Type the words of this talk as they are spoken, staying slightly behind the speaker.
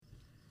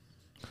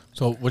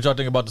So what y'all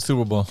think about the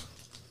Super Bowl?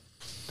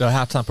 The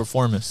halftime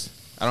performance.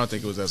 I don't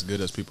think it was as good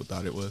as people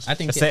thought it was. I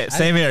think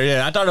Same here.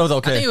 Yeah, I thought it was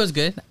okay. I think it was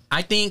good.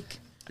 I think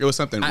it was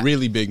something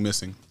really big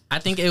missing. I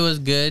think it was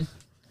good,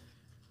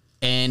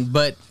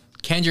 but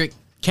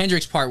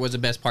Kendrick's part was the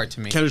best part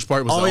to me. Kendrick's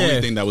part was the only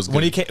thing that was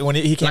good. When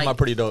he came out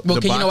pretty dope. Well,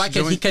 The you know why?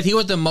 box Because he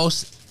was the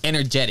most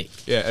energetic.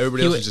 Yeah,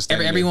 everybody else was just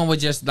standing everyone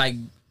was just like,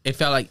 it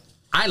felt like,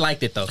 I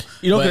liked it though.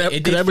 You know,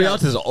 because everybody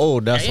else is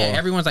old. That's all.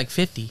 Everyone's like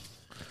 50.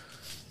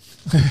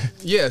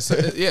 Yeah,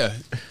 yeah.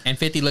 And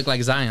 50 looked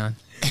like Zion.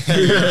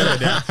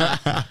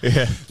 Yeah,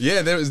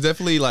 there was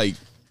definitely like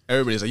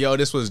everybody's like, yo,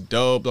 this was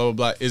dope, blah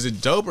blah blah. Is it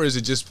dope or is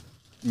it just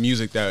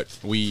music that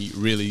we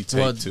really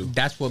take to?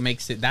 That's what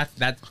makes it.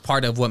 That's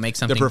part of what makes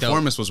something. The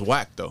performance was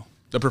whack though.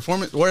 The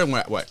performance weren't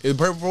whack.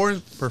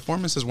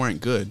 Performances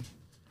weren't good.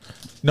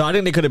 No, I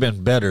think they could have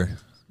been better.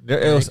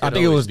 I think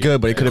it was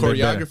good, but it could have been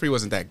better. Choreography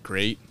wasn't that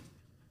great.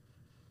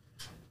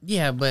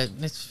 Yeah, but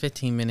it's a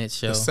 15-minute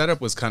show. The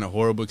setup was kind of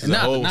horrible because the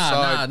whole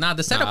side.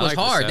 The setup was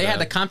hard. They had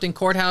the Compton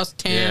Courthouse,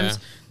 Tams.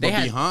 They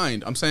had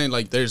behind. I'm saying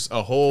like there's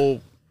a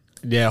whole.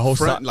 Yeah, whole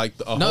front, side. like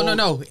a no, whole,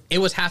 no. It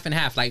was half and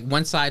half. Like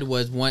one side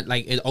was one,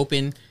 like it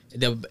open,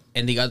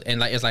 and the other, and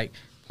like it's like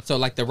so.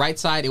 Like the right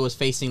side, it was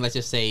facing, let's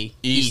just say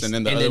east, and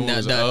then the other one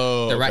was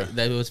the right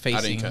that was facing.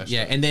 I didn't catch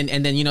that. and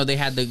then you know they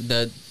had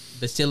the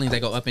ceilings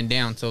that go up and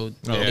down. So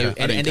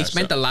they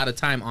spent a lot of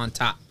time on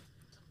top.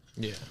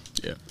 Yeah.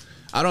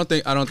 I don't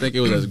think it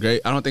was as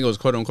great. I don't think it was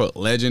quote unquote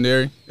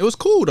legendary. It was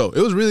cool though.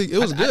 It was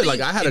good. Like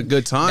I had a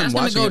good time watching.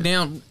 That's gonna go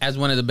down as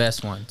one of the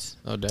best ones.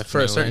 Oh, definitely. For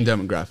a certain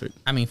demographic.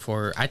 I mean,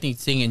 I think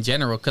singing in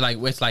general, cause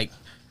it's like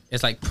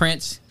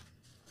Prince,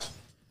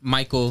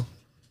 Michael,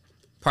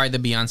 probably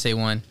the Beyonce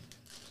one,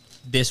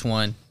 this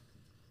one.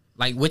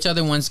 Like, which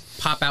other ones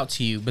pop out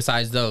to you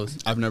besides those?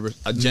 I've never.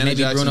 Janet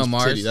Jackson's Bruno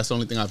Mars. Titty, that's the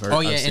only thing I've heard.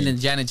 Oh yeah, and then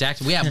Janet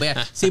Jackson.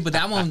 See, but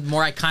that one's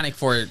more iconic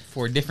for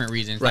different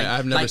reasons. Right, Like,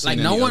 I've never seen like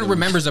any no one other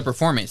remembers the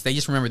performance; they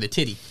just remember the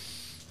titty.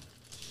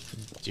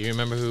 Do you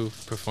remember who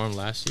performed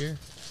last year?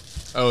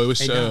 Oh, it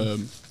was.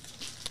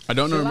 I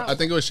don't know. I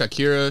think it was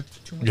Shakira.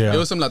 Yeah. It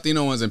was some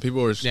Latino ones, and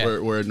people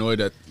were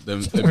annoyed at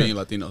them being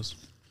Latinos.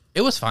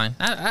 It was fine.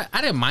 I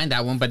didn't mind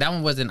that one, but that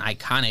one wasn't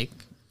iconic.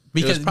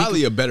 Because it was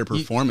probably a better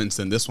performance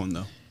than this one,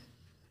 though.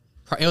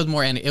 It was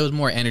more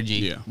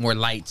energy, more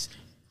lights,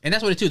 and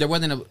that's what it too. There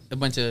wasn't a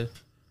bunch of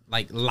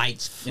like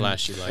lights,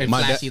 flashy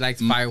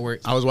lights,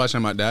 fireworks. I was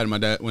watching my dad.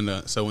 When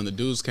the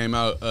dudes came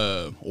out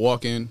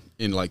walking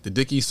in like the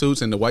Dickie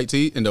suits and the white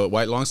tee and the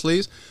white long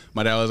sleeves,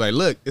 my dad was like,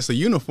 "Look, it's a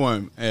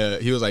uniform."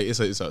 He was like, "It's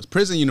a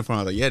prison uniform."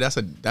 I was like, "Yeah, that's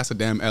a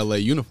damn LA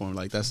uniform.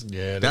 Like that's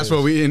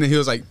what we." And he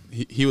was like,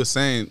 he was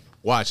saying,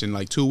 "Watch in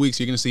like 2 weeks,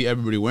 you're gonna see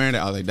everybody wearing it."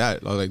 I was like,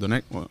 "Dad," I was like,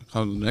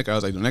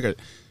 "Don't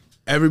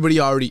everybody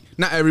already,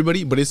 not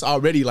everybody, but it's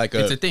already like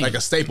a thing. Like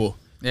a staple.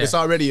 Yeah. It's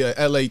already a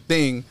LA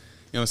thing." You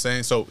know what I'm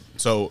saying?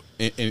 So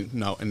and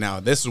now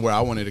this is where I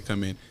wanted to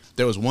come in.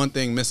 There was one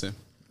thing missing,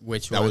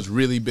 which was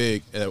really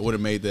big that would have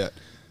made the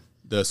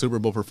Super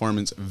Bowl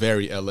performance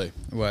very LA.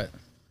 What?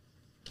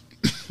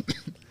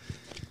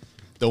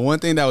 The one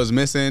thing that was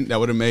missing that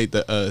would have made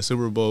the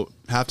Super Bowl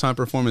halftime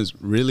performance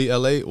really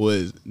LA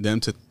was them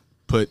to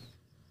put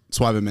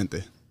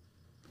Suavemente,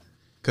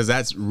 because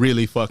that's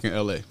really fucking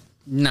LA.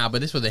 Nah, but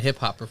this was a hip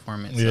hop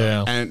performance.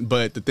 Yeah.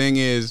 But the thing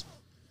is,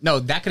 no,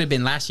 that could have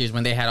been last year's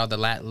when they had all the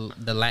Latin.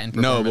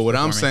 No, but what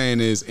I'm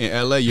saying is, in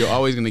LA, you're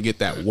always gonna get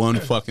that one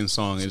fucking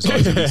song, and it's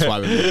always gonna be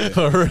Suavemente.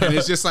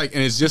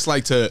 And it's just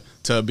like to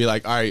be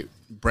like, all right,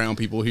 brown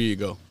people, here you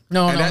go.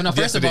 No.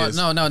 First of all,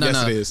 no.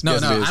 Yes, it is. No.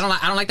 Yes, it is.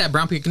 I don't like that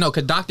brown people. No,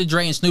 because Dr.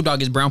 Dre and Snoop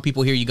Dogg is brown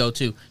people. Here you go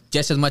too,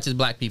 just as much as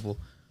black people.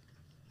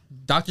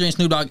 Dr. Dre and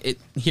Snoop Dogg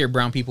here,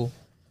 brown people.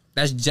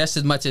 That's just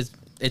as much as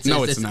it's.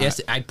 No, it's not.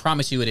 I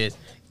promise you, it is.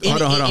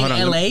 Hold on.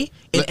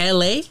 In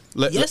LA,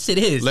 yes, it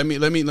is. Let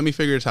me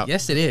figure it out.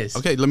 Yes, it is.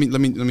 Okay, let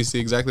me see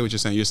exactly what you're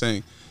saying. You're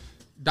saying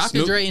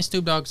Dr. Dre and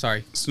Snoop Dogg.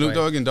 Sorry, Snoop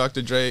Dogg and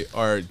Dr. Dre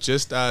are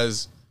just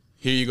as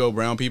here you go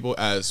brown people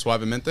as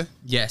Suavemente.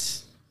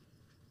 Yes.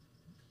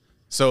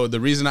 So the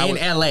reason in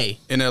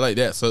LA,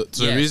 yeah. So yes.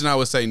 The reason I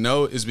would say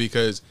no is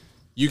because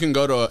you can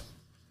go to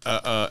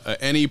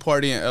any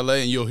party in LA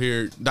and you'll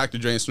hear Dr.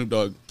 Dre and Snoop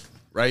Dogg,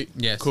 right?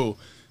 Yes. Cool.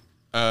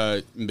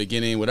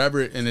 Beginning,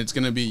 whatever, and it's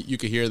gonna be, you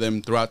can hear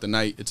them throughout the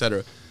night,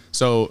 etc.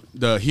 So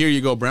the here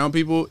you go brown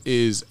people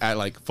is at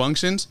like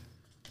functions.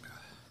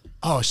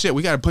 Oh shit,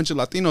 we got a bunch of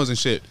Latinos and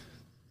shit.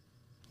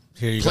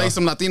 Here you play go.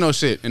 some Latino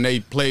shit, and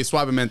they play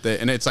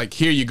Suavemente, and it's like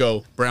here you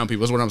go brown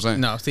people. That's what I'm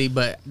saying. No, see,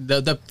 but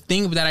the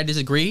thing that I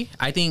disagree.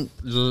 I think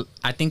the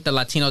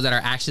Latinos that are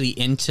actually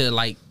into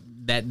like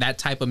that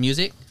type of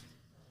music,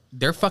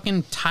 they're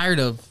fucking tired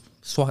of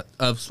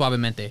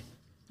Suavemente.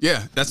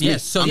 Yeah, that's me.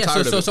 Yes, so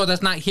so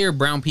that's not here,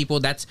 brown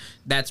people. That's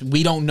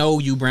we don't know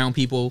you, brown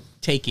people.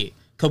 Take it,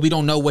 because we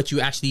don't know what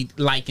you actually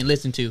like and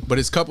listen to. But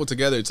it's coupled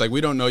together. It's like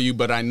we don't know you,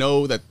 but I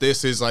know that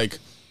this is like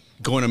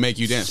going to make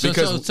you dance.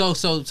 Because so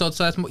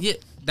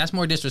that's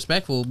more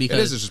disrespectful. Because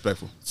it is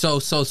disrespectful.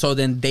 So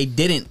then they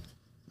didn't.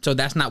 So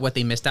that's not what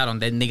they missed out on.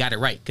 Then they got it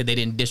right because they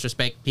didn't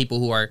disrespect people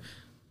who are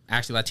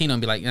actually Latino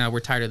and be like, we're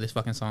tired of this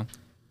fucking song.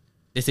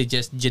 This is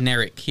just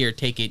generic. Here,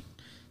 take it,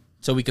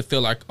 so we could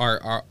fill our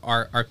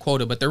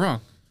quota. But they're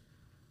wrong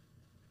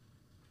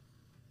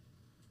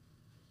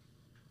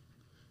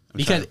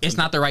because it's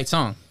not the right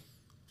song.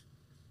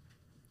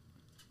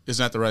 It's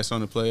not the right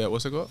song to play at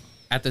what's it called?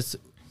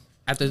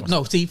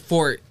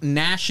 For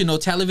national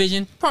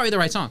television, probably the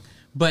right song.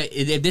 But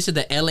if this is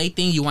the LA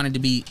thing, you want it to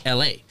be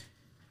LA.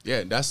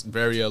 Yeah, that's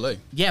very LA.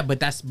 Yeah, but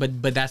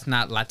that's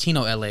not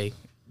Latino LA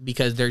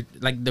because they're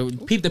like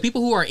the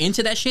people who are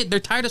into that shit. They're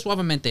tired of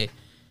Suavemente.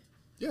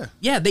 Yeah.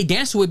 Yeah, they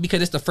dance to it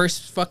because it's the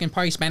first fucking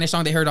party Spanish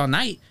song they heard all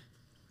night.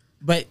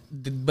 But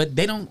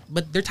they don't.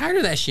 But they're tired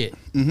of that shit.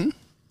 Mm-hmm.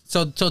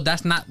 So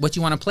that's not what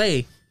you want to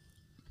play.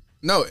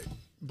 No,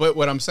 but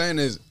what I'm saying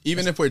is,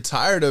 even if we're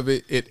tired of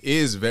it, it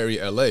is very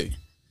LA.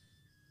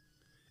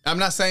 I'm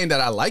not saying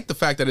that I like the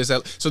fact that it's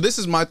LA. So this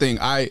is my thing.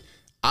 I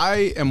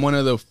am one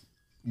of the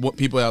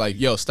people that are like,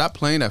 yo, stop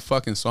playing that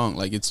fucking song.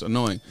 Like, it's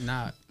annoying.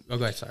 Nah. Oh,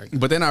 go ahead. Sorry.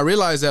 But then I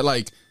realized that,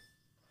 like,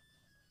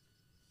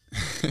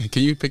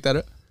 can you pick that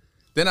up?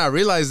 Then I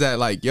realized that,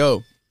 like,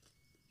 yo,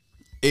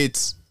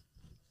 it's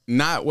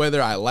not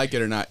whether I like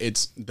it or not.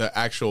 It's the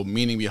actual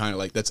meaning behind it.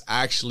 Like, that's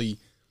actually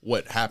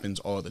what happens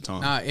all the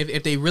time.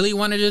 If they really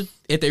want to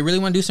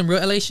do some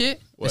real LA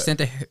shit, What?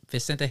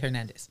 Vicente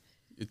Hernandez.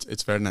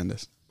 It's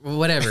Fernandez.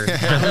 Whatever.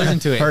 Listen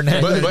to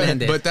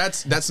it. But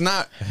that's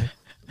not.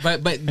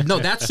 But no,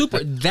 that's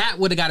super. That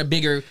would have got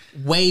a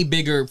way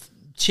bigger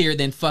cheer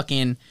than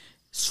fucking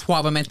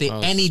Suavemente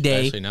any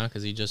day. Especially not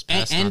because he just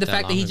passed. And the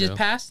fact that he just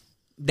passed,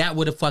 that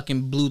would have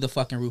fucking blew the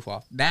fucking roof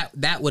off.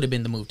 That would have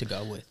been the move to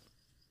go with.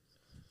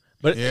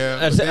 But Yeah,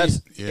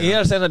 you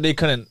understand that they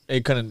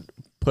couldn't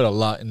put a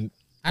lot in.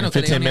 I know,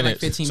 15 they only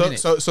minutes. Like 15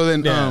 minutes. So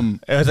then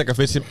It was like a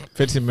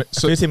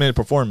 15 minute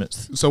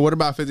performance. So what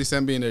about 50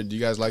 Cent being there? Do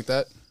you guys like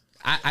that?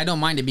 I don't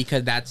mind it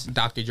because that's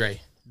Dr.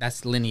 Dre.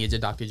 That's lineage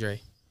of Dr.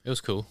 Dre. It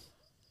was cool.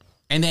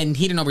 And then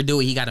he didn't overdo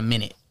it. He got a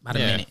minute. About a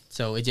Yeah. minute.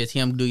 So it's just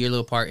him do your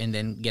little part and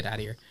then get out of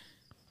here.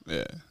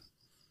 Yeah.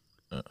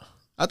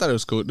 I thought it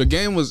was cool. The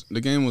game was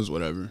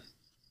whatever.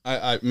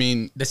 I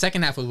mean, The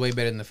second half was way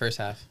better than the first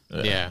half.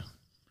 Yeah.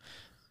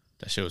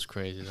 That shit was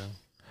crazy though.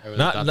 I really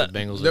Not- thought not- the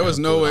Bengals. there were was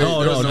gonna no pull way. it out.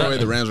 There was no no, way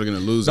the Rams were gonna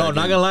lose. No, that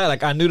not game. gonna lie.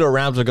 Like I knew the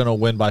Rams were gonna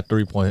win by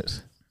 3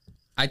 points.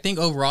 I think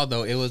overall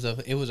though it was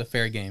a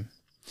fair game.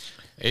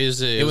 It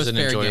was an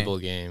fair enjoyable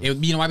game. You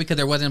know why? Because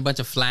there wasn't a bunch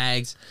of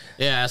flags.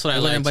 Yeah, that's what I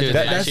It wasn't learned a too. bunch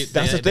They of- actually-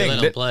 That's the they thing.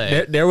 let them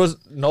play. There was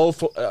no.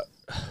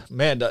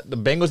 Man, the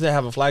Bengals didn't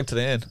have a flag to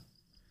the end.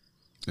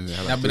 And they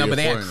had No, like but 3 or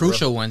they 4 had in a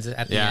crucial row. ones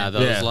at the Yeah, end.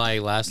 those Yeah.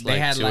 last They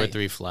had, 2 or like-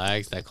 3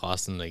 flags that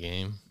cost them the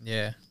game.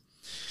 Yeah.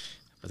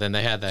 But then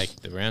they had the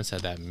Rams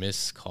had that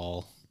missed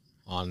call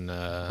on.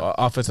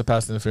 Offensive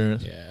pass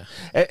interference. Yeah,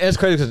 And it's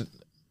crazy because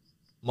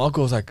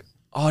Marco was like,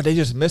 "Oh, they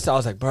just missed it." I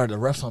was like, "Bro, the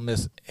refs don't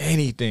miss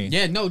anything."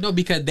 Yeah, no,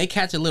 because they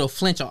catch a little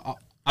flinch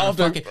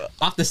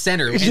off the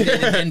center,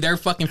 and they're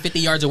fucking 50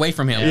 yards away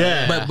from him.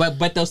 Yeah.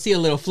 but they'll see a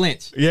little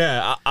flinch.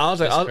 Yeah, I was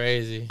like, that's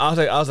crazy. I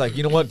was like,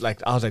 you know what?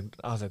 Like, I was like,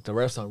 the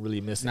refs don't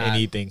really miss Nah,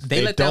 anything.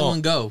 They let that don't.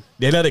 one go.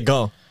 They let it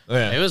go.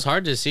 Yeah. It was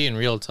hard to see in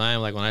real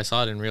time. Like when I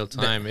saw it in real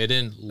time, it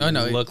didn't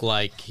look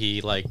like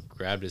he like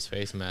grabbed his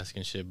face mask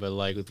and shit. But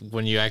like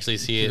when you actually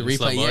see it The in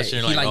slow replay, yeah,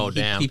 motion, you're like, oh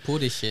damn, he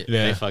pulled his shit.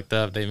 Yeah. they fucked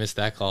up. They missed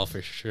that call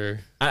for sure.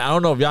 I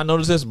don't know if y'all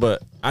noticed this,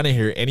 but I didn't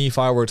hear any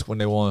fireworks when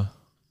they won.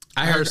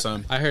 I heard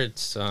some. I heard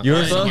some. You heard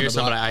I didn't some? hear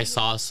some, but I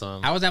saw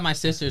some. I was at my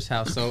sister's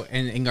house, so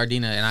in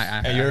Gardena, and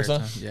I you heard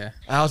heard some? Yeah.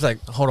 I was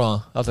like, hold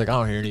on. I was like, I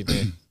don't hear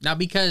anything. Now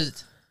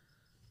because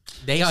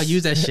they all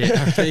use that shit.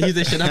 They use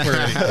that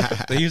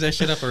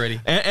shit up already.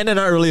 And they're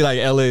not really like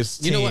LA's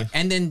team. You know what?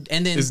 And then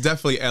It's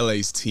definitely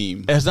LA's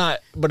team. It's not,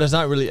 but it's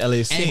not really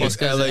LA's And team. it's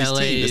It's LA's LA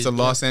team. It's the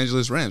Los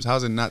Angeles Rams.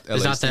 How's it not LA's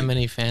There's not that team?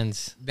 many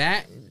fans.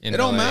 that In It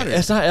don't LA. matter.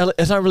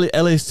 It's not really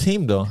LA's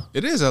team though.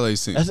 It is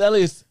LA's team. That's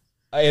LA's.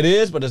 It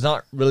is, but it's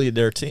not really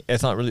their team.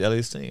 It's not really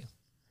LA's team.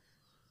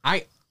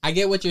 I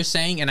get what you're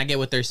saying, and I get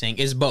what they're saying.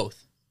 It's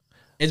both.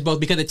 It's both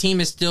because the team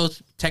is still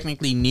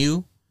technically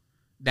new.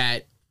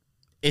 That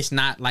it's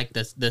not like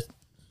the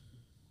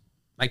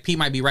like Pete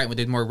might be right when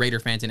there's more Raider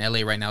fans in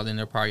LA right now than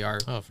there probably are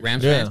Oh, for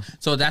Rams sure. fans.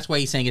 So that's why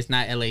he's saying it's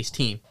not LA's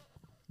team.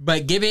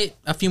 But give it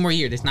a few more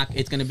years.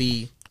 It's gonna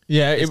be.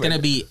 Yeah, It's gonna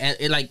be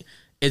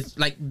it's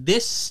like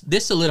this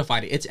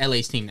solidified it. It's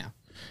LA's team now.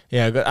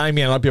 Yeah, I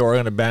mean, a lot of people are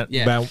gonna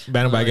bandwagon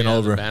Oh, yeah,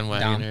 over. the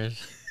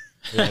bandwagoners.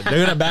 Yeah,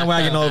 they're gonna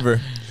bandwagon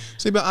over.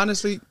 See, but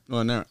honestly,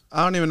 well, no,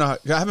 I don't even know.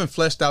 I haven't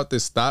fleshed out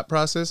this thought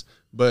process,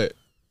 but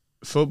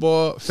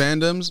football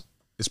fandoms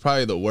is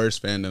probably the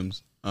worst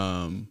fandoms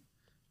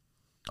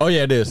Oh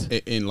yeah, it is.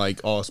 in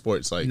like all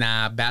sports. Like,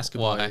 Nah,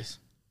 basketball. Why? is.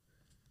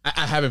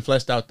 I haven't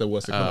fleshed out the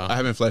what's it called. I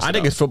haven't fleshed. I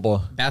think it it's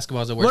football.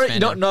 Basketball's the worst. Well, fandom. you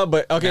don't know,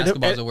 but okay,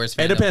 Basketball's the worst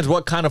It fandom. depends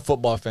what kind of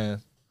football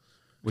fan.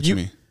 What you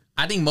mean?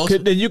 I think most.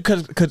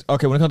 Because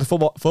okay, when it comes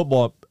to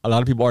football, a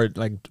lot of people are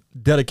like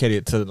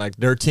dedicated to like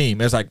their team.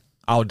 It's like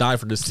I'll die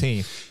for this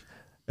team.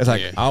 It's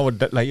like I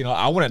would like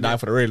I wouldn't die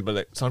for the Raiders, but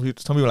like some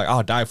people are like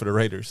I'll die for the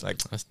Raiders. Like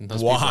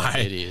those why?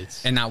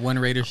 Idiots. And not one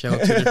Raider show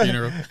up to the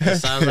funeral. It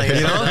sounds like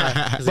because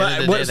at the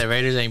end of the day, the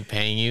Raiders ain't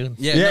paying you.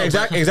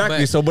 Exactly.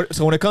 So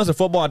when it comes to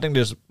football, I think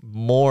there's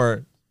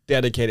more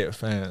dedicated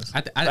fans.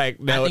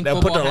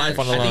 They'll put their life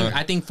on the line.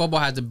 I think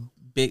football has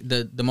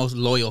the most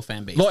loyal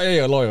fan base.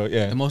 Loyal.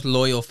 The most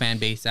loyal fan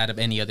base out of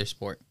any other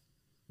sport.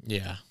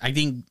 Yeah, I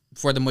think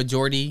for the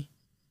majority,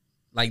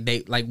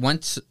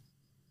 once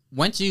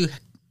you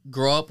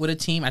grow up with a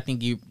team, I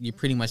think you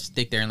pretty much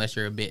stick there unless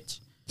you're a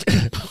bitch.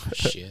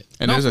 Shit.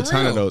 And there's a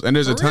ton of those. And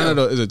there's a ton of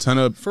those. There's a ton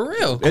of for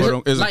real.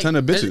 There's a ton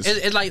of bitches.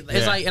 It's like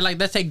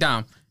let's take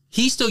Dom.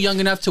 He's still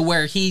young enough to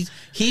where he's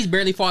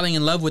barely falling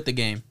in love with the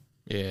game.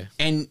 Yeah.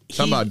 And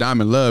talking about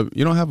Dom and love.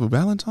 You don't have a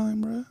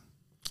Valentine, bro. All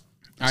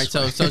right,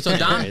 so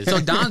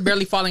Dom's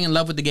barely falling in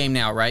love with the game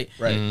now, right?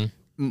 Right. Mm-hmm.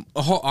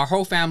 Our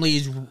whole family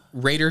is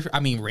Raider.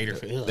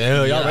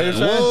 Hell, y'all Raiders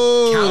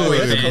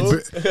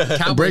fans?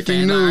 Cowboy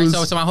Breaking fans. news.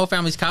 Right, so my whole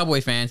family's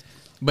Cowboy fans,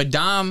 but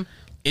Dom's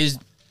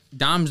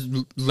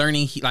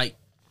learning.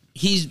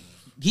 He's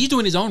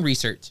doing his own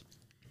research.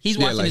 He's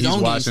watching his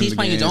own games. He's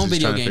playing his own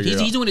video games.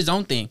 He's doing his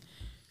own thing,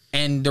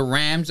 and the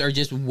Rams are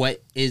just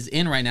what is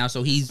in right now.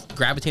 So he's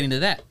gravitating to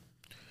that.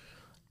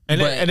 And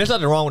there's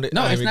nothing wrong with it.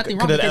 No, there's nothing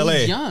wrong because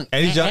he's young.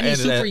 And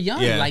he's super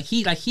young. Yeah. Like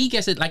he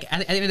gets it. Like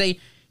at the end of the day,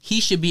 he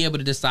should be able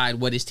to decide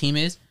what his team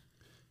is.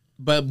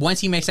 But once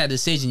he makes that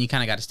decision, you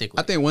kind of got to stick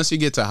with it. I think once you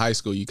get to high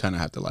school, you kind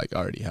of have to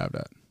already have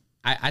that.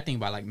 I think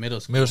about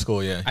middle school. Middle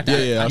school, yeah. I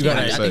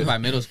think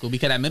about middle school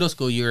because at middle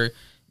school you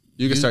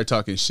can start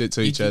talking shit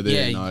to each other.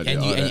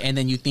 And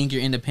then you think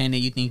you're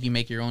independent. You think you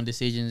make your own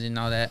decisions and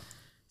all that.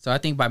 So I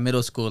think by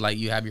middle school,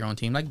 you have your own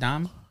team. Like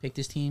Dom picked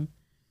his team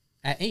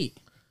at 8.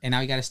 And now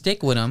you got to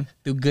stick with them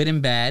through good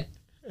and bad.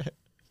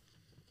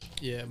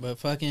 Yeah, but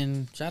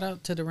fucking shout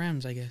out to the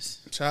Rams, I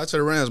guess. Shout out to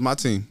the Rams, my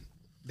team.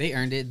 They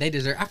earned it. They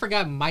deserve. I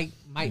forgot Mike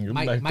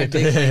Vick played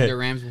the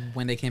Rams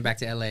when they came back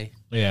to LA.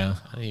 Yeah,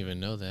 I didn't even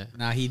know that.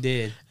 Nah, he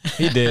did.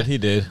 He did.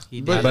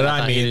 But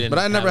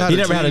I never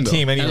had a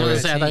team anyway. I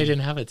thought he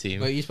didn't have a team.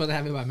 But you're supposed to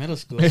have it by middle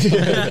school. I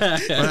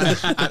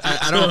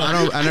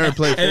never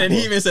played football. And then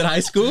he even said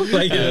high school.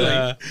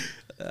 Yeah,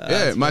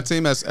 my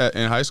team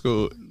in high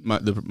school,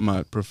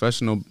 my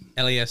professional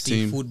LAFC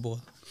team.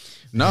 football.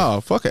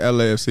 No, fuck a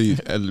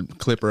LAFC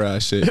Clipper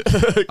ass shit.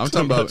 I'm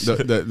talking about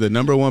the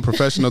number one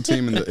professional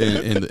team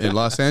in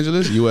Los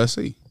Angeles,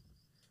 USC.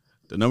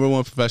 The number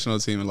one professional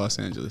team in Los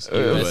Angeles.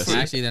 USC.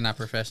 Actually, they're not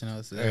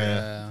professionals.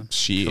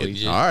 Shit.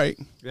 Collegiate. All right.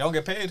 They don't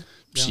get paid.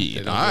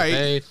 Shit. All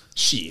right.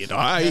 Shit. All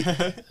right.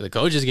 The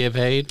coaches get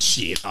paid.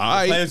 Shit. All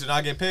right. Players do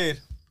not get paid.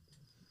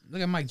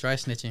 Look at Mike dry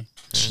snitching.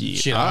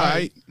 Shit. All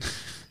right.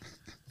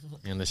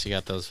 Unless you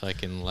got those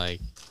fucking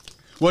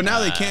Well, now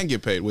they can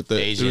get paid with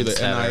through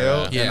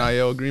the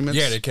NIL agreements.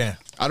 Yeah, they can.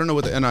 I don't know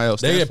what the NIL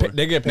stands for.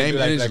 They get paid.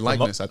 Name, image, and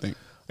likeness, I think.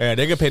 Yeah,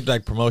 they get paid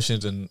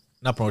promotions and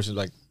not promotions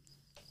is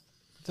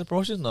it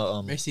promotions?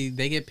 No, basically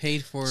they get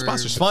paid for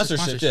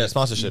sponsorship. Yeah,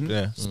 sponsorship. Mm-hmm.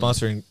 Yeah,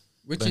 sponsoring.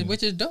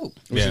 Which is dope.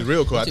 Which is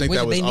real cool. I think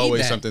that was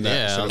always something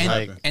that should have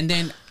happened. And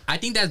then I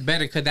think that's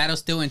better because that'll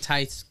still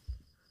entice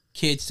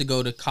kids to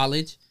go to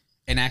college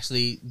and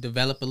actually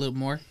develop a little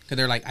more because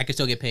they're like, I can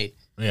still get paid.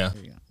 Yeah.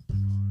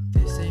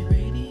 This ain't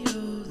radio.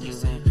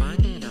 This ain't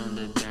find it on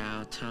the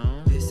dial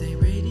tone. This ain't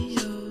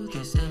radio.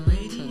 This ain't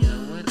radio.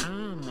 What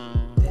I'm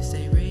on. This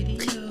ain't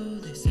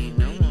radio. This ain't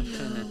radio. I'm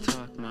finna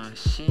talk my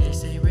shit.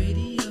 This ain't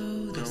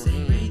radio. This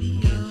ain't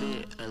radio. Give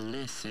it a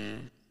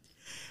listen.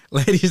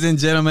 Ladies and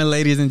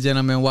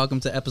gentlemen, welcome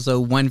to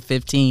episode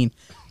 115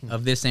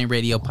 of This Ain't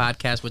Radio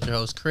podcast with your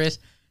host Chris,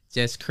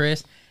 just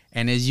Chris,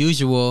 and as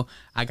usual,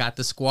 I got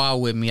the squad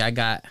with me. I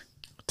got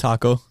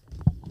Taco.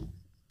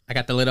 I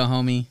got the little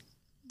homie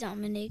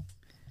Dominic.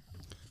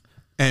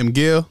 And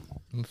Gil.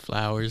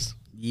 Flowers.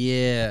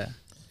 Yeah.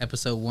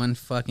 Episode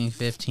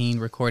 115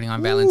 recording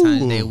on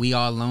Valentine's Day. We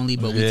all lonely,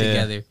 but we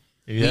together.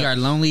 Yeah. We are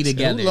lonely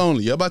together. Who's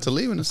lonely? You're about to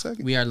leave in a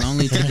second. We are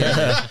lonely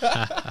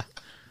together.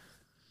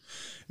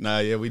 Nah,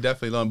 yeah, we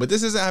definitely lonely. But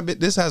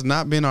this has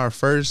not been our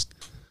first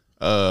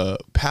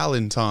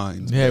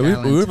Palentine's. Yeah, we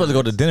were about to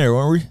go to dinner,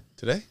 weren't we?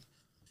 Today?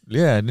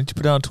 Yeah, didn't you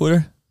put it on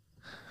Twitter?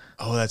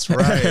 Oh, that's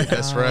right.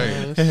 That's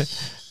right.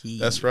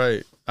 That's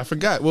right. I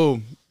forgot. Well,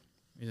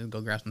 we just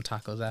go grab some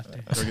tacos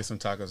after. Go get some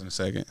tacos in a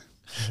second.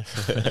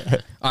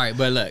 All right,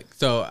 but look.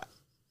 So,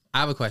 I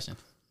have a question.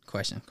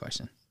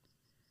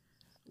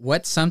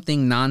 What's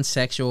something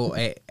non-sexual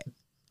a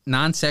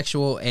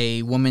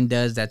woman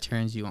does that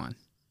turns you on?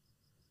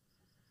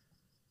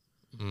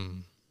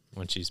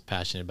 When she's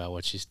passionate about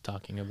what she's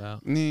talking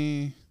about.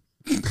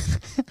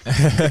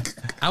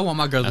 I want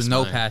my girls with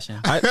no passion.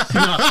 I'm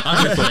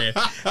just playing.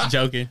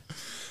 Joking.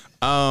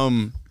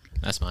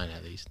 That's mine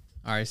at least.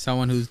 All right,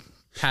 someone who's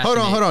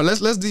passionate. Hold on.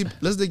 Let's dig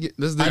into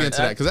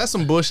that because that's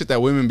some bullshit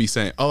that women be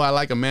saying. Oh, I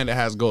like a man that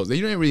has goals.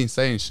 You ain't really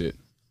saying shit.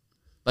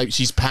 Like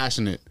she's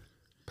passionate.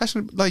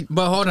 Like,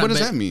 but hold on. What does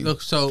that mean?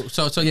 Look, so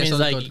it means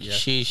like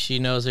she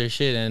knows her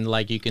shit, and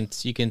like you can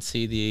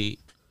see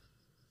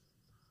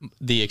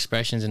the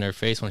expressions in her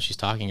face when she's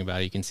talking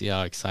about it. You can see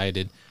how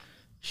excited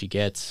she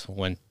gets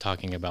when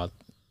talking about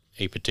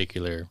a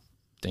particular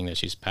thing that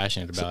she's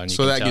passionate about. And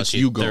so that gets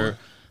you going.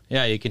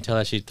 Yeah, you can tell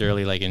that she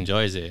thoroughly like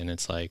enjoys it, and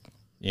it's like,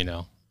 you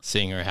know,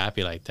 seeing her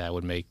happy like that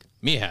would make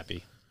me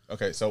happy.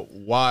 Okay, so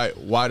why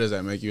does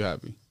that make you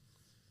happy?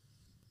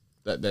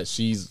 That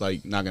she's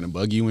like not gonna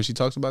bug you when she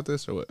talks about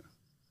this, or what?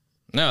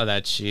 No,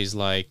 that she's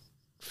like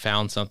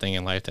found something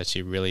in life that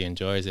she really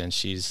enjoys, and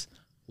she's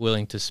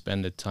willing to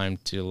spend the time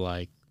to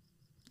like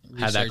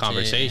have that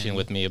conversation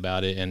with me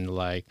about it, and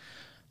like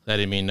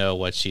letting me know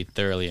what she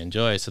thoroughly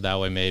enjoys, so that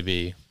way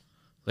maybe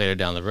later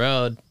down the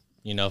road,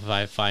 you know, if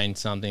I find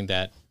something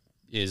that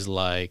is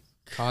like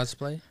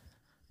cosplay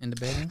in the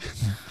bedroom.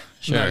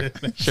 Sure.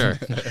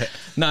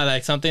 No,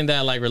 like something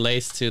that like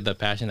relates to the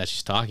passion that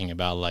she's talking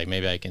about. Like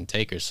maybe I can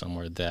take her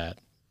somewhere that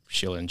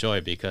she'll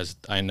enjoy, because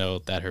I know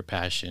that her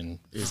passion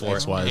is for a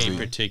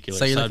particular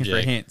So you're subject.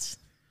 looking for hints.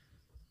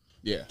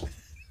 Yeah.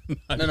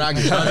 I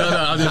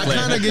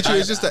kind of get you.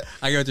 It's just that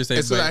I get what you're saying.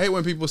 It's I hate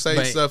when people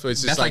say stuff.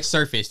 It's just that's like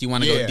surface. You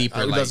want to go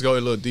deeper. Let's go a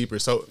little deeper.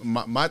 So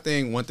my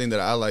thing, one thing that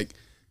I like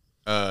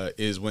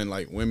is when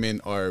like women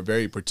are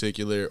very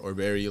particular or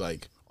very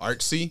like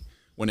artsy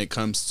when it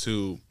comes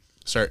to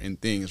certain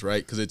things,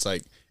 right? Because it's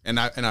like, and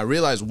I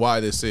realize why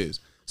this is.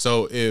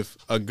 So if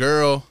a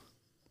girl,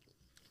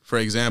 for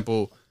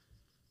example,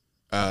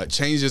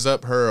 changes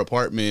up her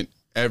apartment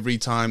every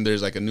time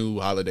there's like a new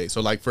holiday.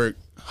 So like for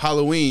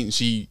Halloween,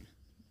 she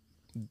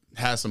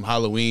has some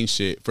Halloween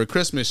shit. For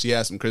Christmas, she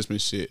has some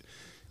Christmas shit.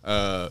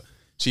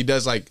 She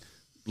does like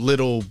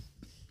little.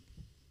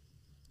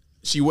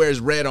 She wears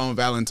red on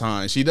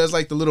Valentine's. She does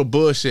like the little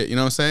bullshit. You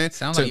know what I'm saying?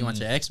 Sounds like you want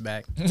your ex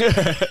back.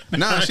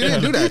 Nah, she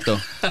didn't do that though.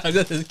 I'm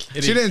just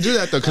kidding. She didn't do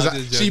that though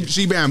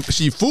because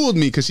she fooled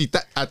me because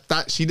I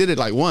thought she did it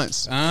like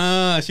once.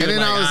 And then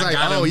I was like,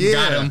 oh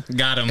yeah,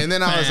 got him. And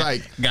then I was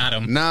like, got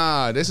him.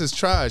 Nah, this is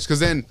trash.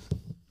 Because then,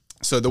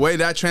 so the way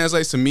that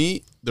translates to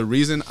me, the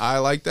reason I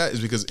like that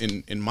is because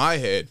in my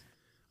head,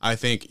 I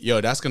think,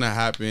 yo, that's gonna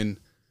happen.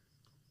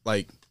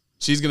 Like,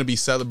 she's gonna be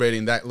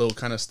celebrating that little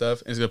kind of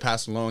stuff, and it's gonna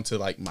pass along to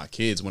like my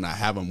kids when I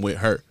have them with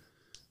her,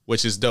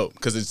 which is dope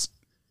because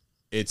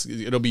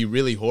it'll be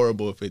really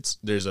horrible if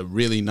there's a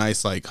really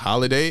nice like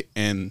holiday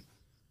and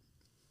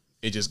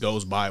it just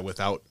goes by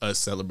without us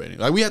celebrating.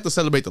 Like we have to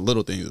celebrate the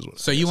little things as well.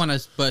 So you want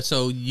to,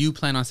 so you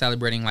plan on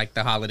celebrating like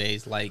the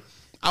holidays, like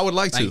I would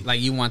like to.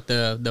 Like you want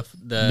the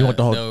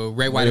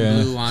red, white,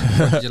 and blue on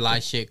 4th of July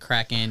shit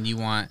cracking. You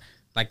want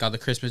like all the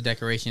Christmas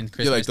decorations,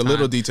 Christmas like the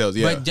little details,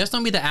 yeah. But just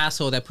don't be the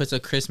asshole that puts a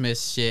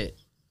Christmas shit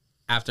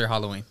after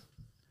Halloween.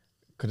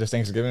 Because it's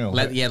Thanksgiving.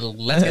 Let's get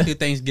through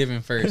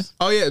Thanksgiving first.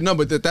 Oh yeah, no,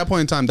 but at that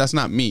point in time, that's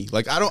not me.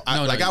 Like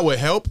I would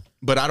help,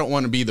 but I don't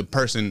want to be the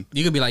person.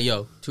 You could be like,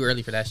 yo, too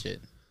early for that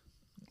shit.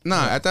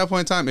 Nah, at that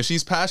point in time, if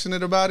she's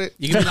passionate about it,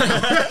 you can be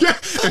like,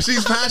 if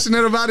she's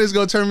passionate about it, it's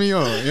gonna turn me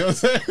on. You know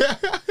what I'm saying?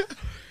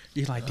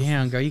 You're like,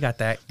 damn, girl, you got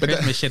that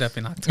Christmas shit up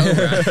in October.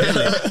 I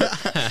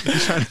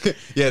feel it.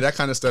 Yeah, that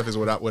kind of stuff is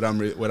what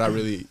I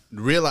really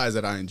realize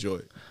that I enjoy.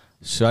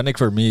 So I think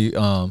for me,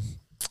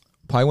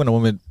 probably when a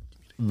woman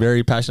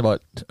very passionate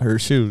about her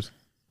shoes.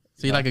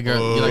 So you like a girl?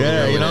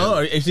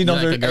 If she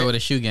knows like a girl with a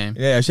shoe game.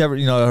 Yeah, if she ever,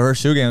 her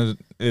shoe game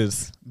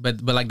is.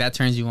 But like that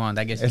turns you on.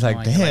 That gets you it's going.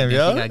 like damn,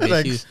 yo. Got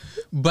good shoes.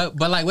 But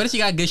like, what if she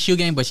got a good shoe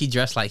game, but she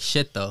dressed like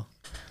shit though?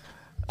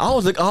 I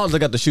always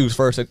look at the shoes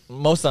first. Like,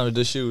 most times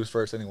the shoes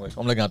first anyway.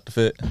 So I'm looking at the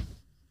fit. All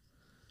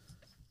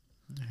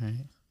right.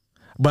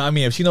 But I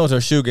mean, if she knows her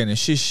shoe game, then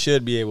she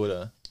should be able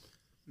to.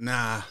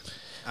 Nah,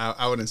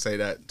 I wouldn't say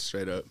that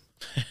straight up.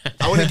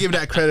 I wouldn't give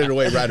that credit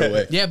away right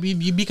away. Yeah,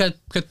 because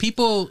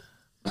people,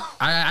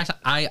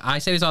 I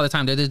say this all the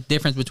time. There's a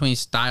difference between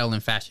style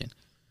and fashion.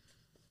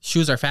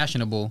 Shoes are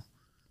fashionable,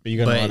 but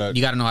you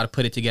gotta know how to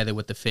put it together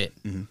with the fit.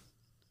 Mm-hmm.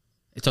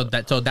 So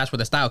that's where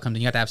the style comes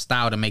in. You have to have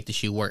style to make the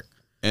shoe work.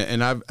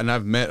 And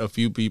I've met a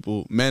few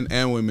people, men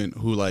and women,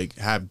 who like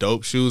have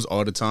dope shoes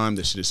all the time.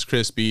 The shit is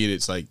crispy.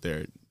 It's like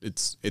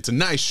it's a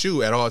nice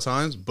shoe at all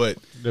times, but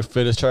their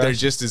fit is trash. There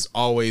just is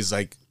always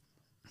like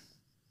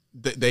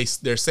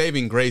their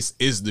saving grace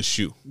is the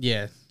shoe.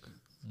 Yeah,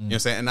 you know what I'm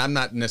saying. And I'm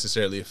not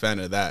necessarily a fan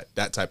of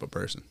that type of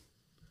person.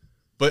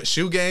 But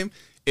shoe game,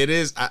 it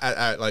is.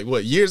 I like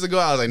what years ago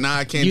I was like, nah,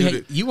 I can't do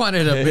it. You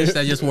wanted a bitch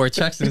that just wore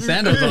Chucks and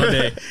sandals all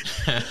day.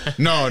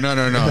 No.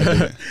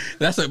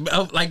 That's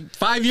like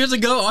 5 years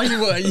ago. All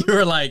you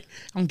were like,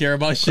 I don't care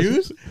about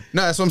shoes.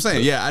 No, that's what I'm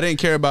saying. Yeah, I didn't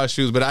care about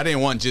shoes, but I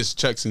didn't want just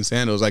Chucks and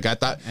sandals. Like I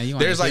thought, and you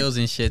there's like heels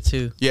and shit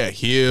too. Yeah,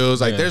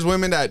 heels. Like there's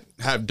women that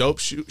have dope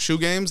shoe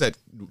games that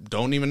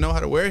don't even know how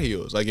to wear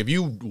heels. Like if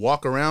you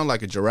walk around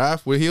like a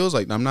giraffe with heels,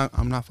 like I'm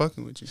not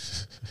fucking with you.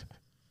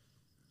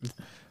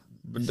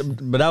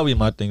 But that would be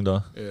my thing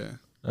though. Yeah,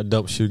 a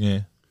dope shoe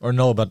game or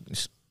know about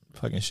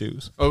fucking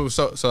shoes. Oh,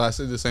 so I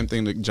said the same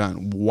thing to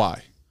John.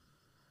 Why?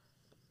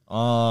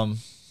 I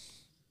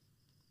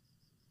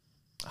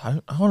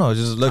don't know. It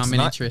just looks common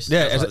interest.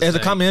 Yeah, it's a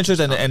common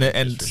interest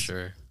and for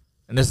sure.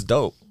 And it's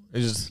dope.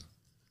 It's just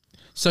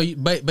so.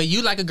 But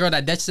you like a girl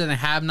that doesn't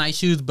have nice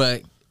shoes,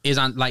 but is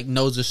on like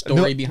knows the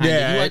story behind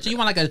yeah. it. You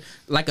want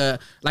like a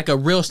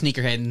real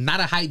sneakerhead, not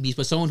a hype beast,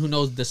 but someone who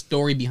knows the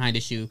story behind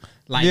the shoe.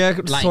 Like,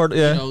 sort of,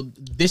 yeah. You know,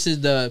 this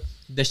is the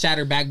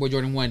shattered backboard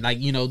Jordan 1. Like,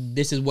 you know,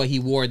 this is what he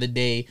wore the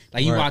day.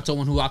 Like, you want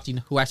someone who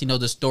actually knows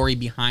the story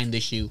behind the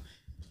shoe.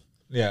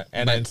 Yeah,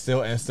 and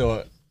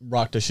still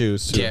rock the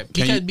shoes too. Yeah,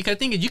 because the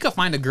thing is, you can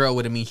find a girl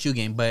with a mean shoe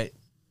game, but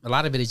a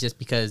lot of it is just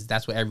because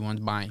that's what everyone's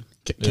buying.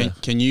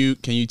 Can you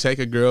take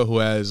a girl who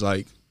has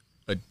like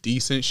a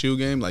decent shoe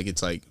game, like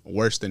it's like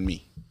worse than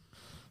me,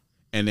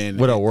 and then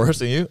what are worse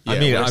than you?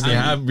 Yeah, I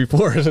have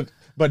before,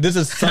 but this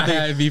is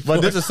something.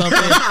 But this is something.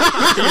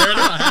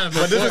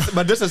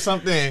 but this is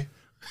something.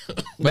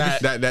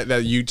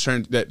 That you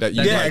turned that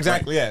you yeah,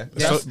 exactly, yeah.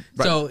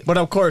 So but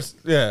of course,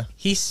 yeah.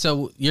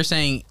 So you're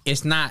saying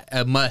it's not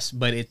a must,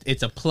 but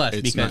it's a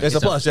plus because it's a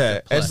plus.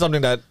 Yeah, it's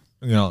something that,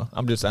 you know.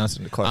 I'm just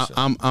answering the question.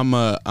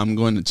 I'm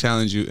going to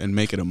challenge you and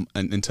make it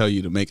and tell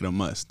you to make it a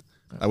must.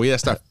 Like, we gotta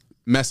start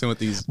messing with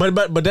these. But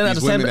then at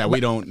the same women that we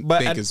don't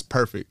think is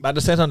perfect. But at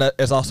the same time, that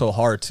it's also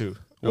hard to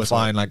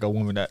find like a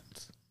woman that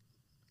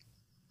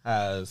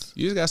has.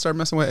 You just gotta start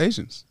messing with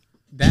Asians.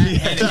 That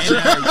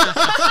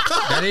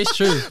is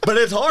true. But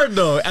it's hard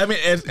though. I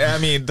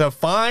mean, to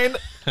find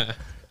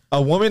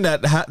a woman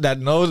that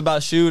knows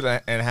about shoes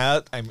and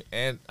has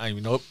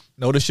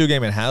know the shoe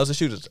game and has the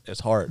shoes,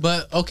 it's hard.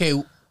 But okay,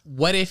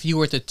 what if you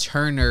were to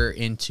turn her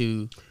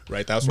into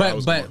right? That's what I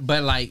was going.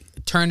 But like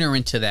turn her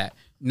into that,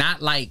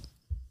 not like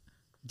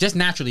just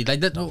naturally. Like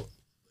that. No,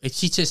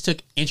 she just took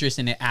interest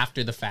in it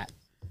after the fact.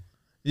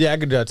 Yeah, I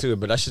could do that too.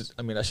 But that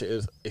shit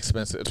is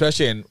expensive,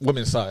 especially in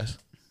women's size.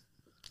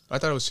 I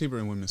thought it was cheaper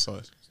in women's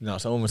size. No,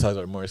 some women's sizes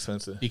are more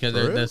expensive because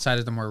the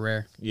sizes are more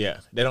rare. Yeah,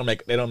 they don't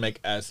make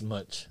as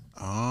much.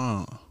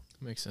 Oh,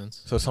 makes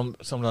sense. So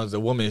sometimes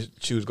the women's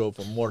shoes go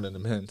for more than the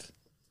men's,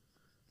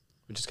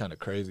 which is kind of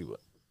crazy.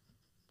 But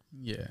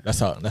yeah, that's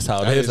how it is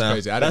now.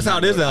 Crazy. That's how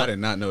it is now. I did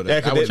not know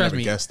that. Yeah, I would never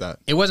guess that.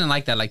 It wasn't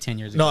like that like 10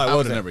 years ago. No, it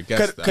wasn't. I would never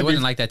guess that. It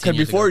wasn't like that 10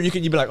 years before ago.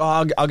 you'd be like,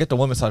 oh, I'll get the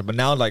women's size, but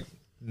now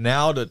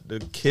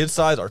the kids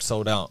size are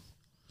sold out.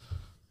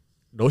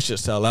 Those shit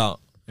sell out,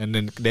 and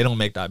then they don't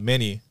make that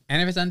many.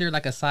 And if it's under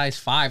like a size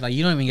 5, like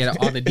you don't even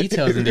get all the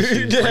details in the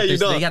shoes. Yeah, like, you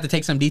don't. They have to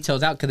take some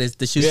details out because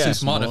the shoe's too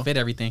small to fit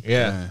everything.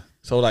 Yeah.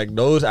 So like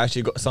those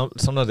actually go,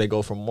 sometimes they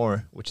go for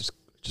more, which is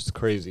just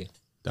crazy.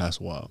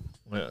 That's wild.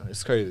 Yeah,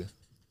 it's crazy.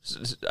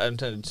 I'm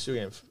telling you, the shoe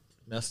game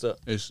messed up.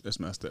 It's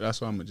messed up.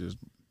 That's why I'm gonna just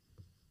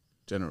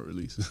general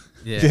release.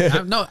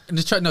 Yeah. No,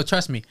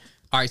 trust me.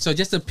 All right, so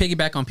just to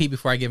piggyback on Pete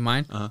before I give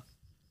mine,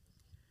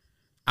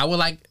 I would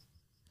like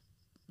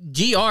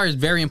GR is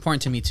very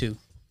important to me too.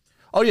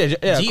 Oh yeah.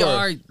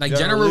 GR like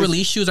general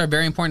release shoes are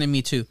very important to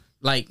me too.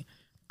 Like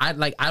I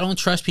don't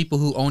trust people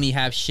who only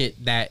have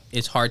shit that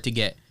is hard to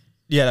get.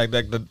 Yeah, like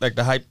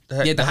the hype.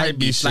 The hype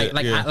beast. Shit.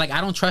 I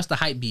don't trust the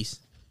hype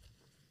beast.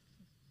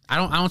 I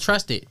don't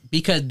trust it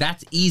because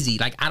that's easy.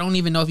 Like I don't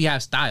even know if you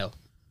have style.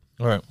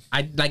 Right.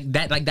 I like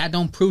that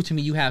don't prove to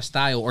me you have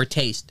style or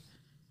taste.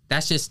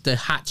 That's just the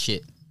hot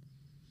shit.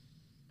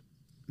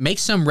 Make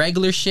some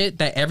regular shit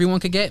that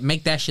everyone could get.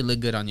 Make that shit look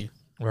good on you.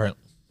 Right.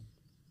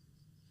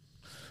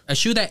 A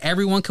shoe that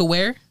everyone could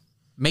wear,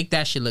 make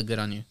that shit look good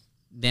on you.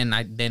 Then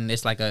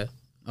it's like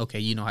okay,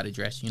 you know how to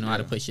dress, you know how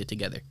to put shit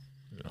together.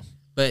 Yeah.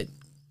 But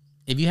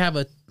if you have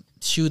a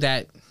shoe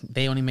that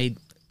they only made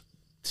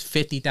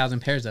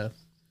 50,000 pairs of,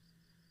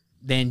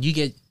 then you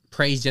get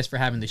praised just for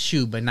having the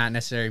shoe, but not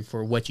necessarily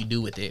for what you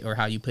do with it or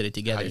how you put it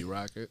together. How you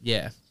rock it.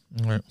 Yeah.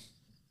 Right.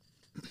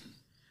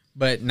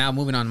 But now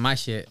moving on to my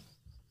shit.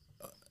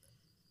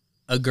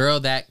 A girl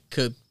that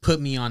could put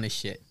me on this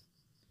shit.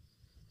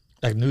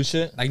 Like new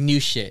shit? Like new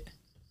shit.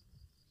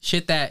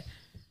 Shit that,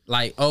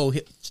 like, oh,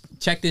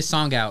 check this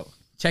song out.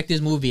 Check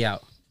this movie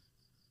out.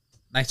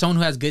 Like someone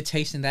who has good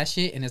taste in that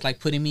shit and it's like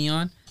putting me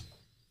on.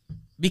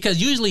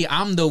 Because usually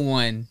I'm the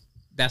one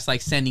that's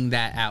like sending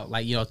that out.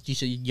 Like, you know,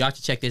 y'all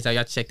should check this out.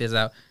 Y'all should check this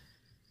out.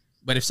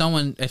 But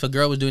if a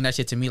girl was doing that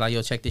shit to me, like,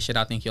 yo, check this shit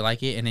out, I think you'll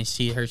like it. And then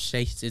her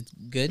taste is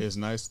good. It's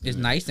nice. It's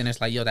nice. And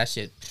it's like, yo, that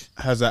shit.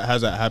 Has that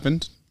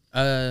happened?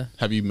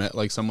 Have you met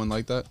like someone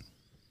like that?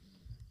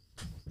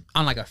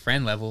 On like a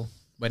friend level,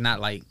 but not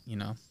like, you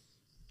know.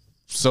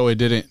 So it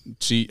didn't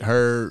cheat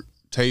her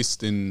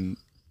taste in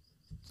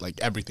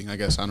like everything, I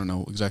guess. I don't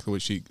know exactly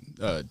what she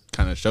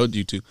kind of showed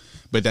you to,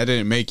 but that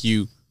didn't make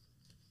you.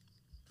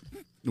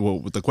 Well,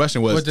 the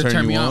question was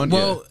turn you on.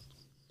 Well,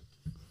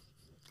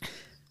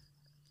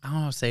 I don't know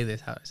how to say this.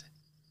 How to say?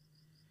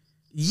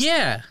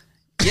 Yeah.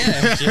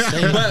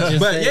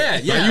 But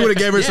yeah. You would have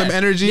gave her some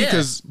energy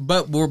because.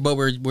 But we're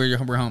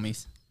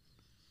homies.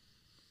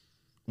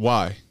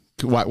 Why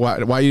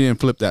you didn't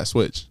flip that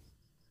switch,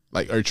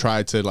 like, or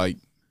try to like?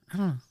 I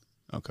don't know.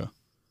 Okay.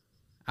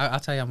 I'll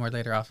tell you more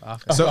later off.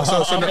 So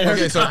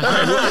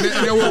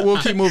we'll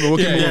keep moving.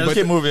 We'll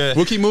keep moving.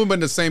 We'll keep moving, but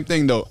the same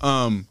thing though.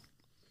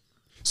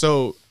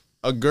 So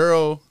a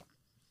girl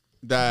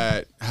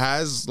that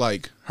has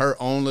like her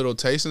own little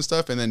taste and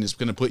stuff, and then is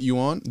gonna put you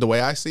on. The way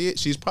I see it,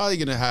 she's probably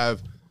gonna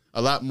have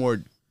a lot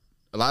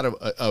of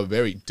a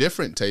very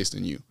different taste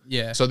than you.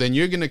 Yeah. So then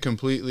you're gonna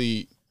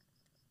completely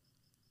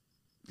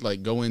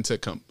like go into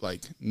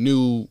like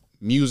new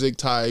music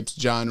types,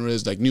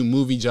 genres, like new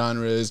movie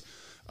genres,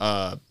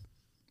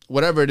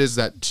 whatever it is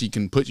that she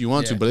can put you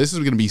onto. Yeah. But this is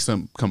gonna be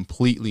some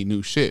completely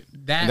new shit.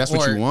 That And that's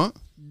what or- you want.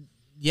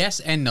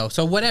 Yes and no.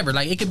 So whatever.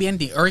 Like it could be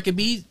anything, or it could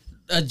be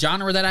a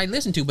genre that I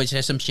listen to, but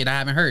just some shit I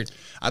haven't heard.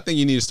 I think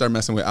you need to start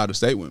messing with out of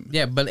state women,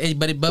 Yeah, but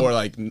or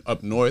like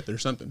up north or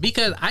something.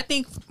 because I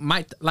think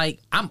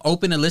I'm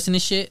open to listening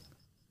to shit,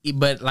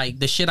 but like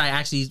the shit I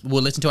actually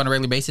will listen to on a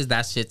regular basis,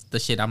 that's the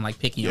shit I'm like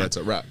picking Yeah, on. it's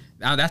a wrap.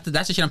 That's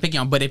the shit I'm picking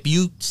on. But if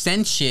you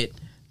send shit,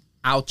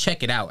 I'll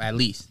check it out at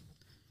least.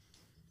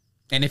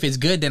 And if it's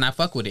good, then I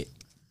fuck with it.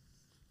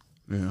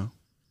 Yeah.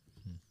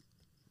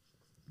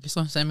 Just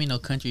don't send me no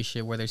country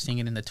shit where they're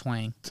singing in the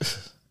twang.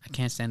 I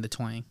can't stand the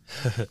twang.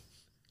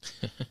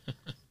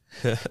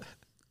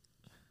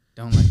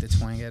 Don't like the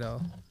twang at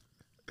all.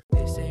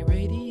 This ain't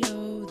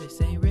radio,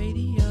 this ain't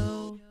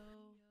radio.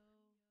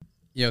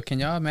 Yo, can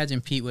y'all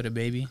imagine Pete with a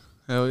baby?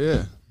 Hell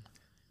yeah.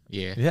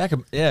 Yeah.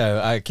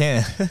 Yeah, I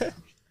can.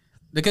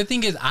 The good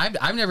thing is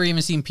I've never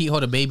even seen Pete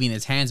hold a baby in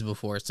his hands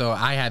before, so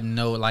I have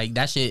no like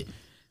that shit.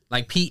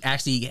 Like Pete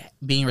actually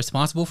being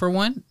responsible for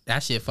one,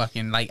 that shit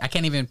fucking like I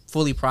can't even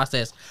fully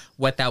process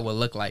what that would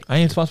look like. I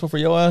ain't responsible for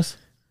your ass.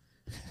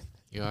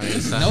 You are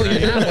his son. No, right?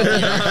 you're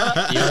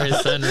not. You are his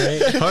son,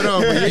 right? Hold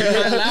on, but You're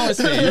not allowance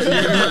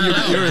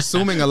man. you're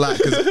assuming a lot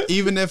because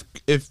even if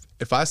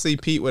I see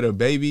Pete with a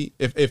baby,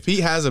 if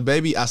Pete has a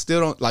baby, I still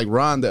don't like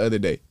Ron the other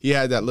day. He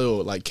had that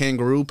little like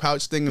kangaroo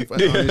pouch thing in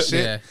front of his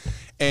shit, Yeah.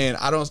 and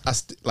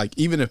like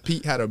even if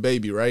Pete had a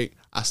baby, right?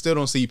 I still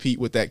don't see Pete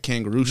with that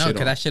kangaroo No, shit because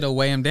on. that shit'll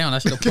weigh him down.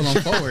 That shit'll pull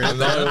him forward. You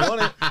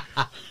know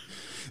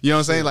what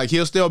I'm saying? Like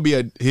he'll still be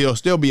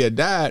a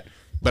dad,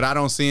 but I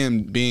don't see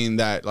him being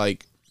that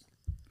like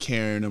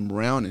carrying him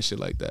around and shit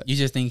like that. You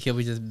just think he'll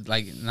be just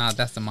like, nah,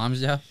 that's the mom's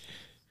job.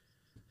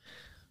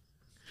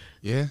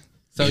 Yeah.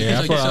 So Yeah,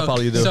 that's what I'll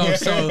probably do. So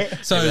that's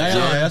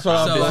what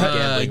I'll so, do.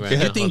 Gambling right you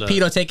now. think Hold up.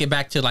 Pete will take it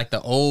back to like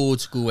the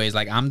old school ways?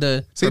 Like I'm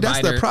the See,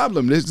 provider. that's the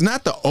problem. It's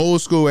not the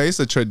old school way.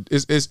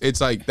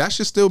 It's like that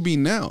should still be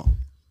now.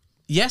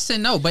 Yes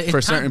and no, but For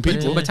it's time, certain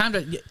people. But time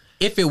to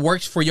if it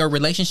works for your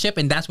relationship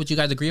and that's what you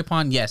guys agree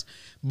upon, yes.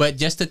 But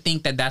just to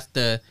think that that's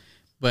the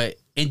but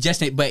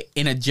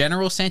in a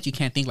general sense, you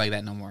can't think like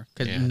that no more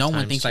because Yeah, no one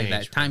times thinks like that.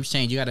 change, bro. Times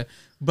change. You gotta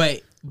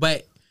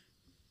but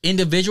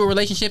individual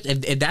relationships,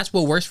 if that's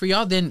what works for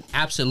y'all, then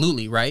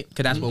absolutely right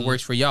because that's what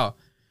works for y'all.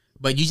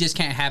 But you just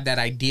can't have that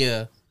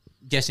idea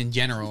just in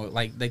general.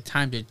 Like the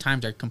times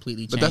are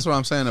completely changed. But that's what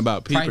I'm saying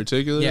about Pete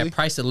particularly. Yeah,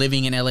 price of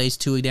living in LA is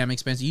too damn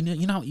expensive.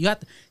 You know, you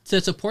got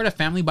to support a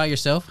family by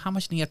yourself. How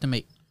much do you have to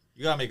make?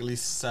 You gotta make at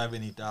least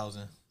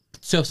 70,000.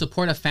 So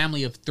support a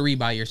family of 3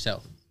 by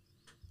yourself.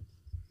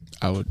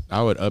 I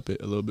would up it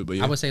a little bit, but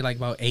yeah. I would say like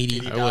about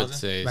 80. I would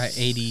say Right,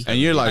 80. And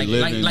you're like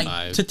living.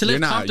 to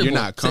live comfortable. You're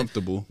not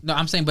comfortable. No,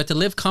 I'm saying, but to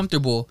live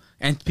comfortable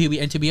and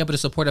to be able to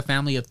support a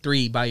family of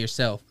 3 by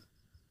yourself.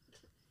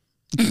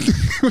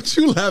 What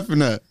you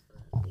laughing at?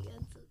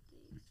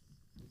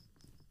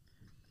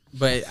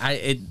 But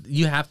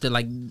you have to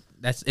like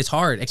it's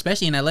hard,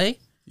 especially in LA.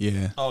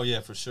 Yeah. Oh yeah,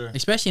 for sure.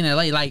 Especially in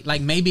LA,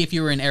 like maybe if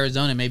you were in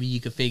Arizona, maybe you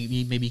could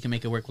maybe you can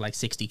make it work with like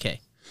 $60K,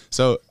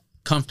 So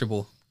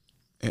comfortable.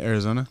 in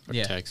Arizona, Or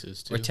Yeah.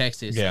 Texas, too. Or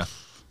Texas. Yeah.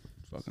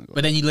 fucking go.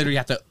 But then you literally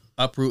have to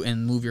uproot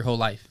and move your whole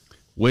life.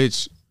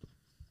 Which,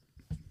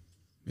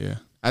 yeah.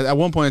 At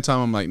one point in time,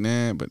 I'm like,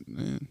 nah, but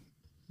man,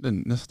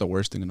 then that's the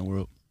worst thing in the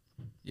world.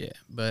 Yeah,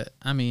 but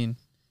I mean,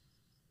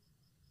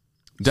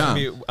 Dom,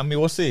 I mean,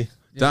 we'll see.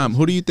 Dom,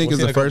 who do you think We'll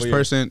is see in the a couple first years.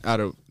 person out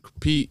of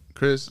Pete,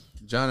 Chris,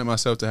 John, and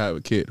myself to have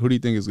a kid? Who do you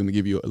think is going to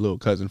give you a little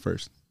cousin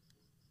first?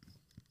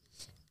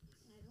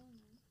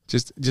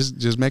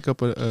 Just make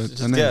up a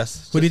Just name.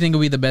 guess. who do you think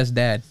will be the best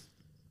dad?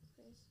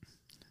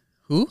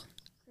 Who?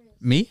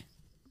 Me?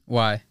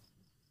 Why?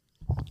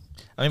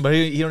 I mean, but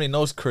he only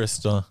knows Chris,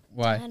 though.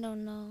 Why? I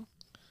don't know.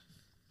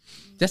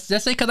 Just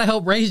say because I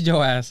helped raise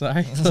your ass. All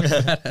right?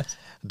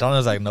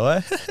 Donna's like, no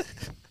what?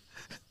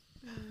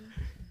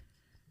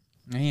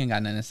 He ain't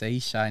got nothing to say.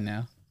 He's shy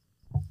now.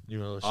 You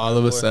know, All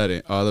of a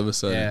sudden.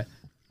 Yeah.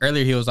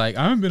 Earlier he was like,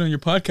 I haven't been on your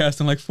podcast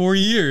in like 4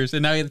 years,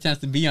 and now he had the chance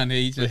to be on it.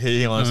 He just,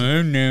 He wants.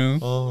 oh no.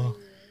 Oh.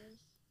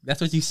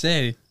 That's what you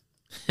said.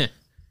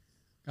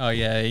 Oh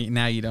yeah,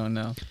 now you don't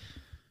know.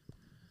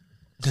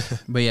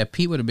 But yeah,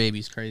 Pete with a baby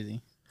is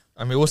crazy.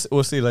 I mean,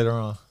 we'll see later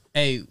on.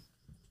 Hey,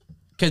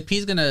 because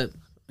Pete's gonna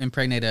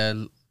impregnate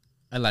a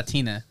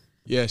Latina.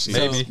 Yeah, she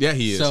So- is. Yeah,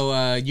 he is.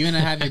 So you gonna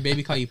have your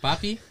baby call you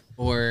Papi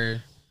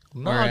or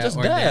No, or, just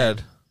or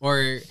dad.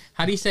 Or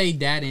how do you say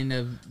dad in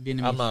the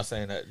Vietnamese? I'm not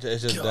saying that.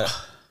 It's just that.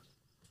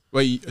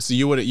 Wait, so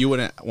you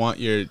wouldn't want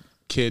your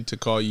kid to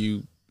call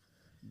you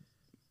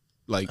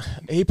like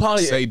He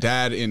probably say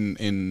dad in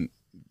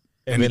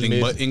anything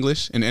Vietnamese. but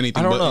English? In anything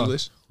I don't but know.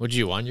 English? Would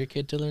you want your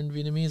kid to learn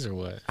Vietnamese or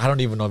what? I don't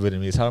even know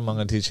Vietnamese. How am I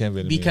gonna teach him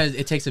Vietnamese? Because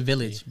it takes a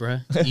village,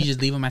 bruh. You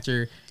just leave them at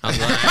your. It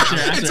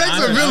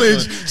takes a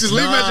village. Just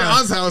leave him at your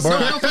aunt's house. No,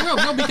 for real,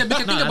 no. Because think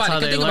that's about how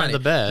it. they Think learn about the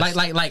it. best.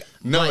 Like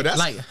No,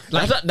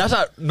 that's- that's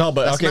not no,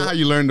 but That's okay. not how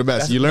you learn the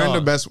best. You learn no.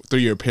 the best through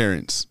your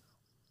parents.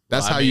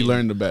 That's Well, I how you mean,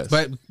 learn the best.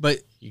 But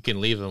You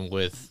can leave them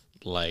with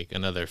like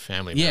another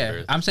family yeah,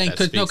 member. I'm saying that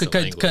because speaks the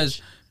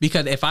language.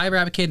 because if I ever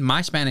have a kid,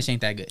 my Spanish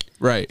ain't that good.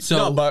 right. So,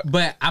 No, but,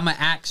 but- I'm gonna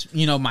ask,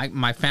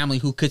 my family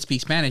who could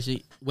speak Spanish.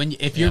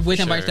 If you're for with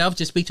him by sure. yourself,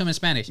 just speak to him in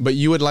Spanish, But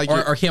you would like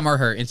or him or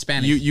her in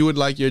Spanish. you would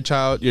like your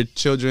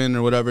children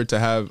or whatever to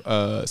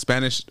have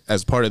Spanish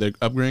as part of their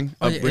upbringing.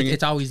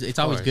 It's always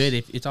course. good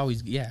if it's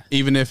always yeah.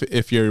 Even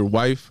if your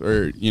wife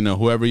or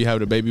whoever you have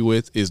the baby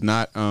with is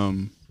not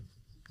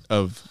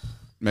of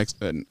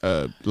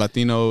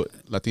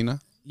Latina.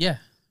 Yeah.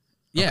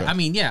 Okay. I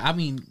mean,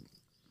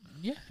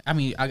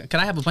 could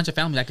I have a bunch of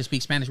family that can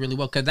speak Spanish really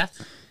well? Because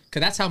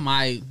that's how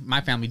my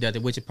family does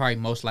it, which is probably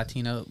most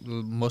Latino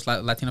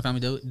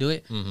family do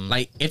it.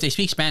 Like if they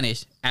speak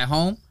Spanish at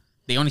home,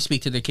 they only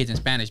speak to their kids in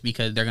Spanish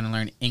because they're gonna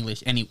learn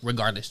English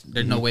regardless.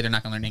 There's no way they're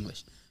not gonna learn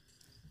English.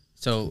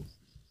 So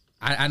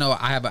I know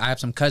I have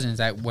some cousins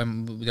that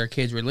when their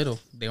kids were little,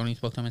 they only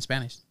spoke to them in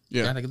Spanish.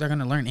 Yeah. they're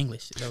gonna learn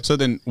English. So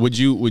then, would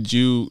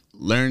you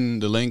learn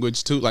the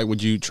language too? Like,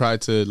 would you try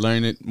to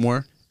learn it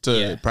more to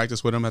Yeah.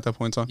 practice with them at that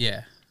point in time?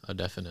 Yeah. Oh,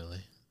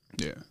 definitely.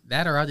 Yeah.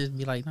 That or I'll just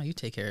be like, no, you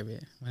take care of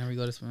it. Whenever we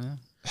go to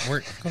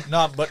work.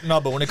 No, but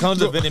when it comes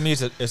to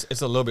Vietnamese,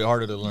 it's a little bit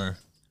harder to learn.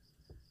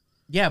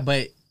 Yeah,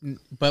 but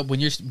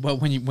when you're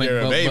when You're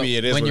a baby.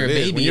 It is when what you're it a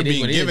is. baby, When you're it is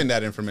being what it given is.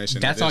 that information,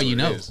 That's it all is you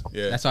what it know. is.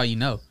 Yeah. That's all you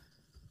know.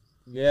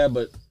 Yeah,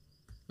 but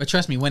But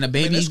trust me, when a I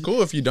baby, mean, it's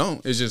cool if you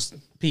don't. It's just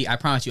Pete, I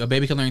promise you, a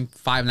baby can learn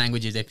 5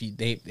 languages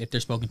if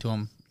they're spoken to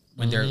them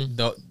when they're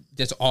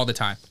just all the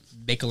time.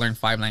 They can learn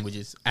 5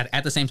 languages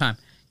at the same time.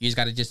 You just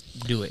got to just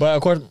do it. but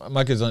of course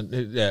my kids,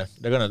 they're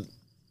gonna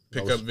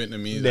pick up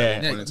Vietnamese. Yeah.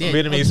 At one point in time.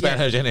 Yeah. Vietnamese,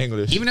 Spanish, and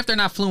English. Even if they're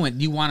not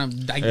fluent, you want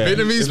them like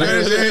Vietnamese,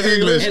 Spanish, and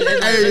English.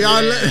 Hey,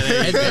 y'all,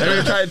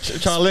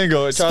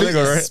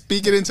 Trilingual, right?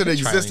 speak it into the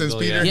existence, Trilingual,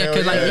 Peter. yeah. Yeah,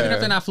 because Hell like even if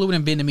they're not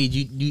fluent in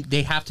Vietnamese,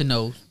 they have to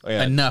know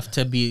Yeah. enough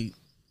to be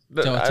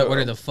to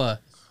order the pho.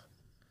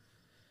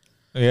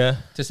 Yeah.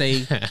 To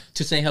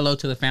say hello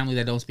to the family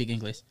that don't speak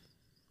English.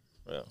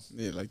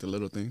 Yeah, like the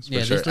little things. For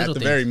Yeah, sure. just little At the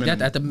things. very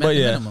minimum. At the But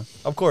yeah, minimum.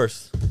 of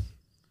course.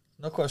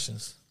 No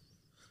questions.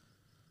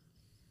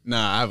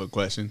 Nah, I have a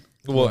question.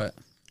 What?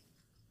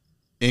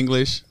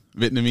 English,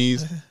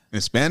 Vietnamese,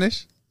 and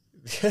Spanish?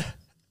 Nah,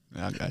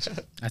 I got you.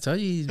 I told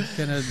you he's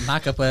gonna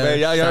knock up a Man,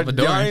 y'all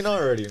Salvadoran. ain't know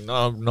already.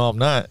 No, I'm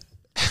not.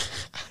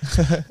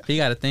 He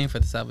got a thing for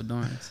the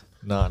Salvadorans.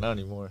 No, not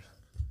anymore.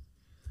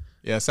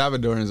 Yeah,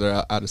 Salvadorans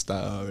are out of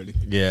style already.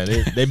 Yeah,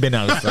 they've been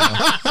out of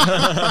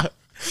style.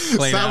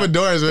 Played out.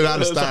 Salvadorans been out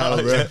of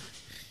style, bro.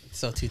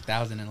 So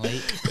 2000 and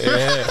late.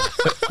 Yeah.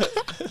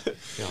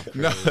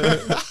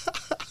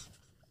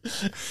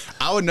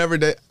 I would never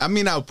date. I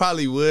mean, I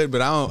probably would,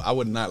 but I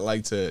would not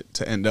like to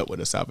end up with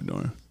a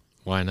Salvadoran.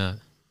 Why not?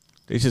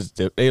 They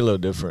a little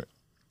different.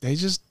 They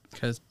just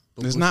Because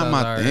It's not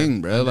my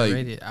thing, bro. Like-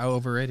 Overrated. I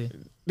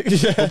overrated.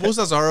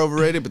 pupusas are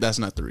overrated, but that's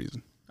not the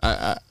reason.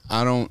 I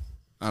don't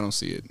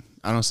see it.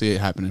 I don't see it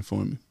happening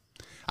for me.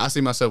 I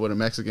see myself with a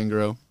Mexican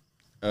girl,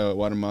 a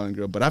Guatemalan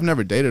girl, but I've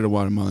never dated a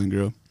Guatemalan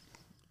girl.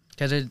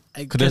 Because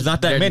there's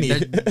not that many.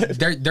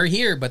 They're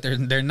here, but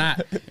they're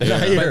not.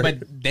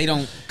 But they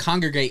don't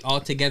congregate all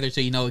together, so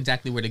you know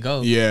exactly where to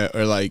go. Yeah,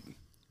 or like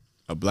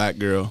a black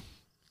girl.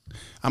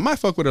 I might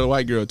fuck with a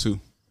white girl too.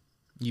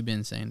 You've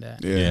been saying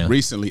that. Yeah,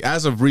 recently,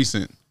 as of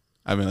recent,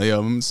 I've been like, yo,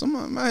 I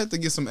might have to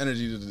get some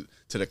energy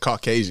to the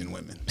Caucasian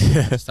women.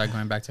 Start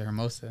going back to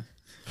Hermosa.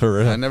 For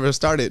real. I never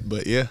started,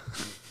 but yeah.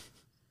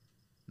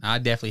 I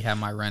definitely had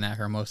my run at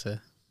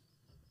Hermosa.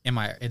 In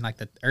like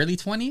the early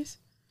 20s,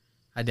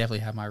 I definitely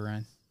had my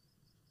run.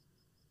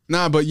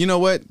 Nah, but you know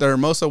what? The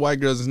Hermosa white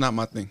girls is not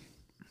my thing.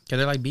 Because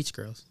they're like beach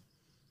girls.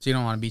 So you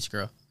don't want a beach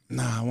girl.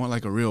 Nah, I want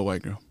like a real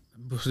white girl.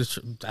 That's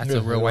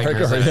a real white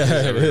girl.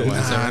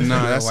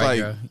 Nah, that's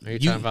like Are you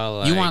talking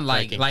about you like want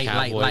like fucking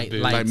cowboy like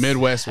boots, like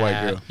Midwest white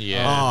hat? girl.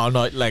 Yeah. Oh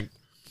no,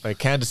 like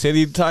Kansas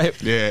City type.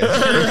 Yeah.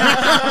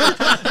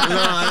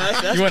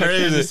 That's you want a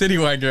Kansas City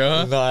white girl,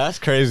 huh? No, that's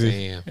crazy.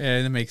 Damn.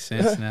 Yeah, that makes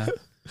sense now.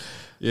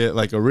 Yeah,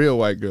 like a real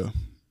white girl.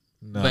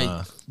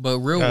 Nah. But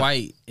real Yeah.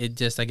 white, it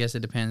just I guess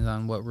it depends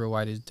on what real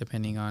white is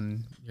depending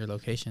on your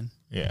location.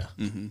 Yeah.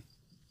 Yeah,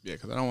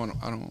 because I don't want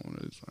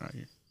this one right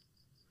here.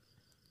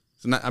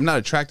 I'm not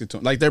attracted to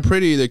them. Like they're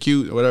pretty, they're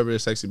cute, whatever, they're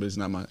sexy, but it's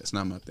not my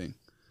thing.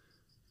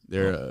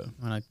 They're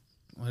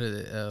What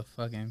is it?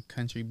 Fucking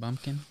country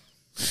bumpkin.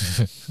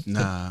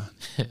 nah.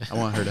 I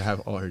want her to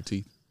have all her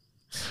teeth.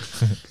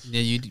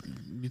 Yeah,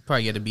 you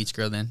probably get a beach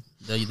girl then.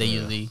 They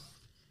usually,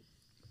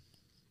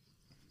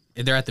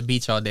 if they're at the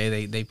beach all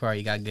day, they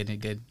probably got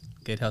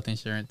good health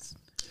insurance.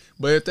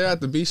 But if they're at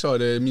the beach all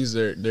day, it means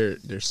their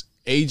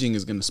aging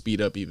is gonna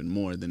speed up even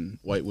more than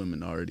white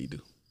women already do.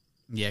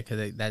 Yeah,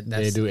 because that's,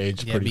 They do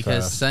age yeah, pretty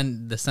because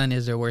fast. the sun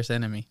is their worst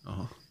enemy.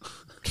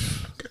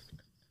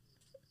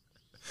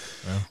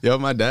 Yo,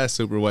 my dad's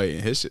super white,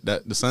 and his shit,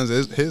 the sun's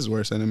his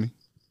worst enemy.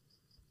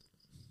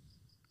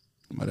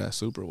 My dad's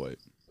super white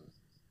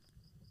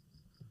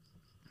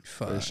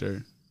for Fuck.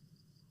 sure.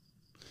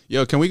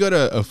 Yo, can we go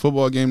to a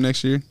football game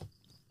next year?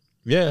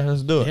 Yeah,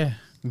 let's do it. Yeah,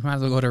 we might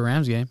as well go to a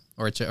Rams game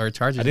or a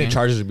Chargers I game. think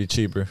Chargers would be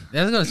cheaper.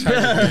 Let's go to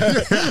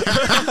Chargers.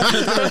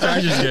 Let's go to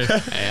Chargers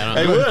game. Hey, I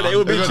They don't know. would. They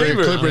would be They're the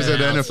cheaper. Clippers of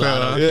the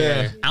NFL. Huh?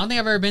 Yeah, I don't think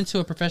I've ever been to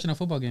a professional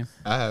football game.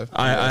 I have.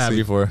 I have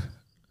before.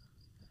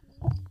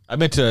 I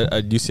been to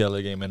a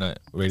UCLA game and a It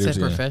Raiders says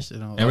game.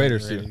 professional. And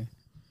Raiders, too.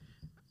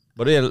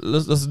 But yeah,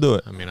 let's do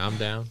it. I mean, I'm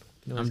down.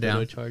 I'm down.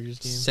 To a Chargers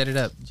game. Set it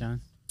up,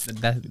 John.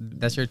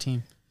 That's your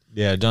team.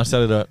 Yeah, John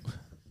set it up.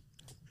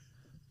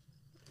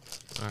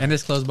 And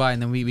it's close by,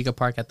 and then we could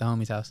park at the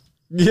homie's house.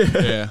 Yeah.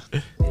 Yeah.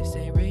 This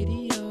ain't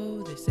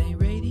radio. This ain't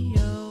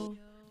radio.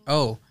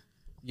 Oh,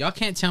 y'all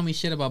can't tell me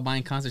shit about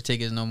buying concert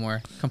tickets no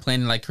more.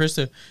 Complaining like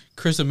Krista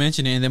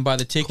mentioned it and then buy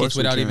the tickets course we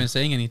without can. even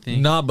saying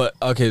anything. Nah, but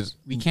okay.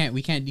 You can't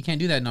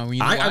do that no more. You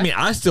know why? I mean,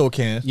 I still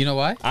can. you know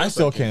why? I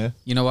still can.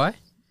 You know why?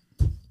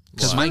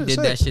 Because Mike did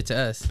that shit to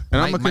us. And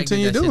I'ma Mike did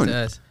continue that shit doing to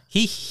it. us.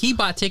 He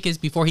bought tickets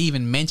before he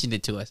even mentioned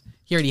it to us.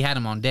 He already had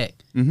them on deck.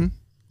 Mm-hmm.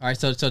 All right,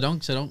 so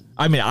don't.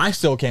 I mean, I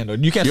still can though.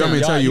 You can't. You want me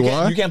to tell you can't-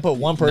 why? You can't put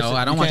one person. No,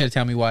 I don't want you to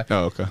tell me why.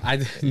 Oh, okay.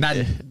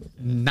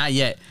 Not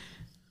yet.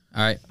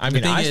 All right. I The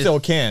mean, thing I is- still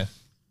can.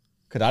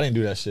 Cause I didn't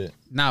do that shit.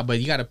 Nah, but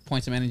you got to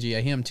point some energy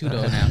at him too,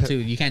 though. Now too,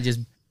 you can't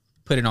just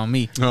put it on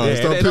me. Oh, Yeah,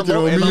 stop it don't picking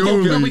both- on it me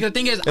don't both- only. The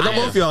thing is, It's on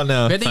both y'all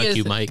now. The thing Fuck is,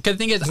 you, Mike. 'cause the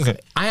thing is,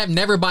 I have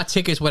never bought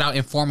tickets without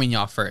informing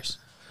y'all first.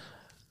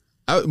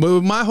 But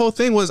my whole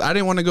thing was I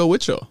didn't want to go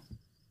with y'all.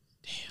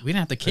 We didn't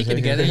have to kick it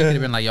together. You could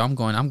have been like, "Yo, I'm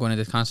going to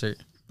this concert,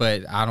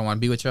 but I don't want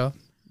to be with y'all."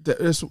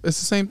 It's the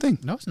same thing.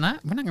 No, it's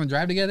not. We're not gonna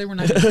drive together. We're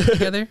not gonna sit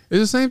together. It's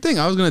the same thing.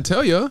 I was gonna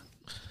tell y'all.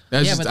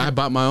 That's Yeah, just but I the-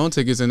 bought my own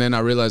tickets and then I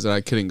realized that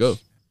I couldn't go.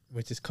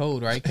 Which is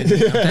cold, right? 'Cause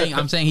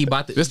I'm saying he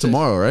bought the. This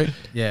tomorrow, right?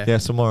 Yeah. Yeah,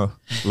 tomorrow.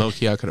 Low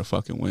key, I could have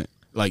fucking went.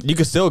 Like You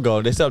can still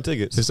go. They sell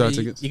tickets. just our You,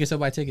 tickets. you can still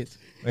buy tickets.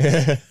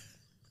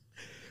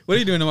 What are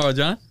you doing tomorrow,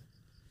 John?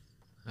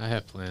 I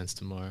have plans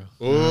tomorrow.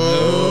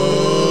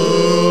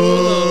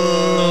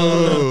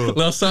 Oh,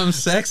 little something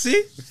sexy.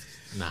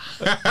 Nah.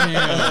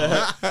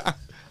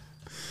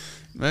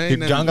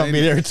 man, John gonna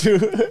be there too.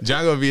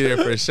 John gonna be there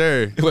for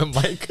sure. With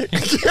Mike.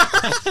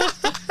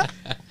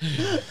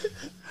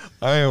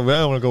 I don't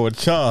want to go with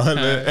John.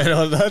 Nah,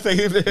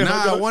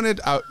 I wanted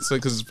so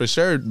because for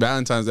sure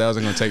Valentine's Day I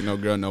wasn't gonna take no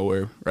girl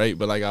nowhere, right?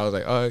 But like I was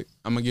like, all right,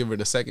 I'm gonna give her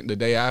the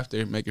day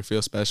after, make her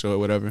feel special or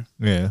whatever.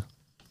 Yeah.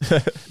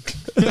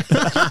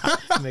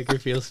 Make her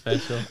feel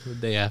special the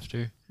day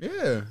after.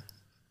 Yeah.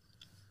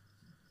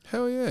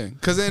 Hell yeah.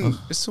 Cause then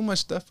it's too much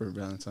stuff for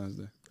Valentine's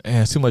Day.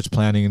 Yeah, it's too much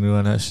planning and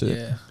doing that shit.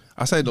 Yeah.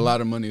 I saved a lot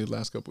of money the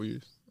last couple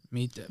years.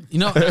 Me too. You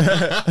know,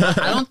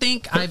 I don't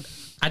think I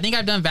think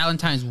I've done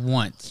Valentine's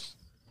once.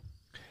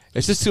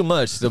 It's just too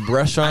much. The I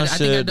restaurant think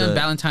shit. I've done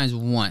Valentine's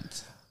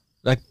once.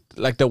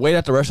 like the wait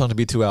at the restaurant to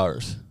be 2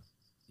 hours.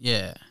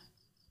 Yeah.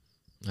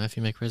 Not if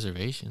you make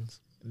reservations.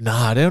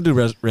 Nah, they don't do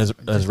reservations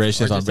Or on just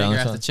take her out to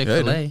Valentine's.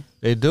 Chick-fil-A.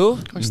 They do?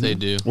 Of course they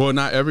do. Well,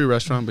 not every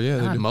restaurant, but yeah,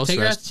 they God, do. Most take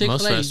her out to most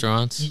Chick-fil-A.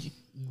 restaurants.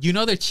 You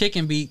know their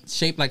chicken be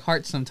shaped like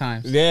hearts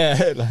sometimes.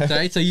 Yeah.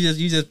 Right? So you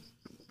just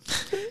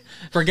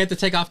forget to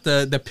take off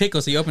the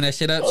pickle, so you open that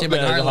shit up, shaped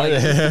like a heart,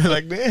 like,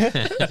 like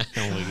that.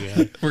 Oh my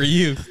god. for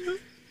you.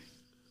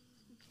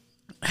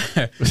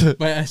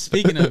 But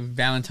speaking of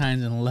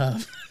Valentine's and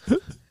love,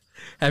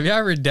 have you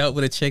ever dealt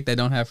with a chick that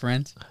don't have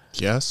friends?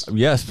 Yes.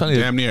 Yes, plenty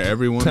Damn near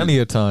every woman. of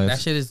That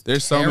times. shit is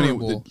There's so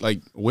terrible. many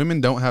like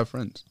women don't have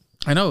friends.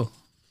 I know.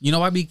 You know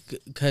why?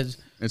 Because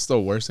It's the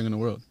worst thing in the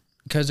world.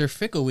 they're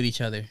fickle with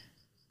each other.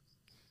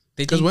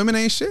 They Because think, women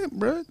ain't shit,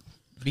 bro.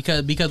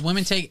 because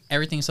women take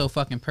everything so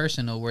fucking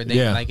personal. Where they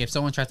Yeah. like if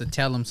someone tries to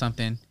tell them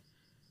something,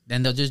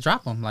 then they'll just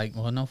drop them. Like,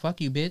 well, no,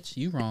 fuck you, bitch,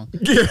 you wrong.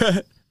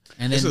 Yeah.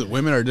 And This is then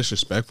women are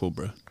disrespectful,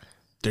 bro.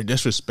 They're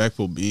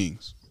disrespectful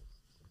beings.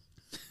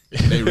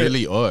 They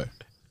really are.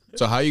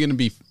 So how you gonna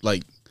be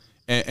like?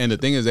 And the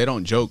thing is, they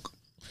don't joke.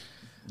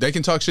 They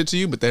can talk shit to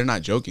you, but they're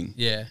not joking.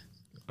 yeah,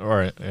 All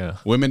right. Yeah.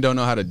 Women don't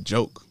know how to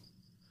joke.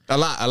 A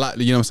lot.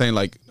 You know what I'm saying?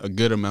 Like a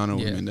good amount of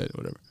Yeah. women that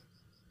whatever.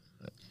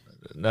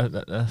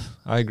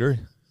 I agree.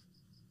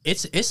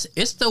 it's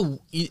the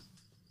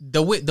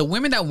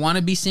women that want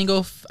to be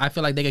single. I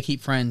feel like they could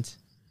keep friends.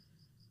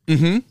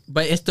 Mm-hmm.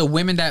 But it's the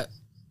women that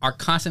are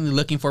constantly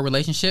looking for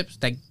relationships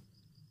that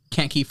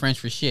can't keep friends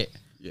for shit.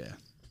 Yeah.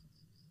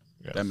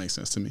 That makes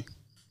sense to me.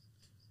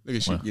 Look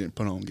at you getting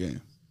put on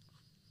game.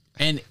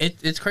 And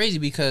it's crazy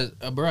because,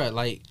 bruh,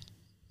 like,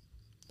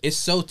 it's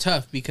so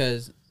tough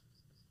because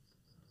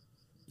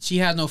she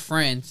has no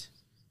friends,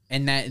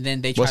 and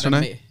then they try What's to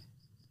her name?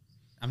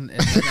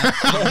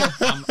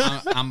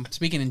 I'm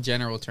speaking in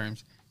general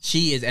terms.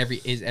 She is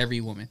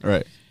every woman.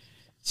 Right.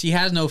 She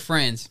has no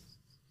friends,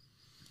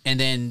 and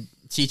then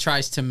she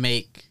tries to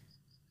make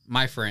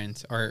my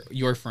friends or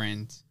your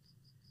friends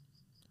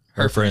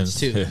her friends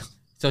too. Yeah.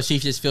 So she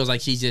just feels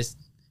like she just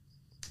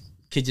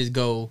could just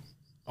go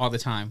all the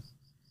time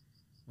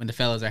when the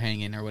fellas are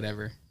hanging or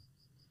whatever.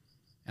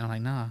 And I'm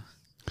like, nah.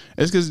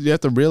 It's because they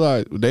have to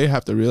realize at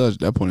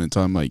that point in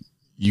time, like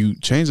you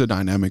change the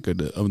dynamic of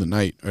the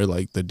night or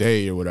like the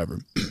day or whatever,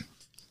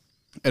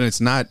 and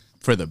it's not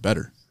for the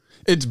better.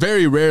 It's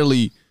very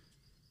rarely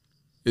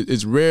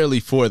it's rarely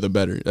for the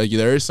better. Like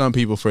there are some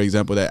people, for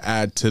example, that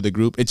add to the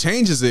group. It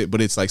changes it,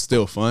 but it's like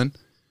still fun.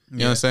 You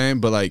know what I'm saying?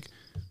 But like,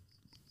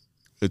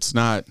 it's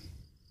not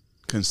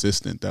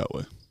consistent that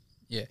way.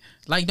 Yeah,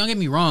 like don't get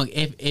me wrong.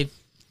 If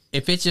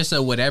it's just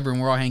a whatever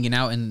and we're all hanging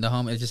out and the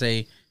home, it's just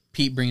say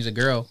Pete brings a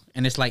girl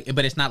and it's like,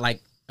 but it's not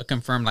like a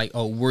confirmed like,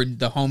 oh, we're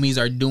the homies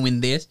are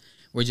doing this.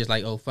 We're just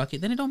like, oh fuck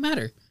it, then it don't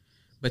matter.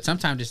 But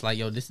sometimes it's like,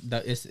 yo, it's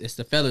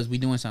the fellas, we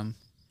doing something.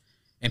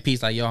 And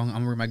Pete's like, yo,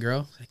 I'm with my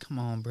girl. It's like, come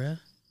on, bruh.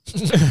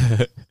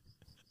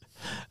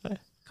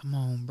 Come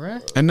on,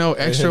 bruh. And no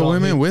extra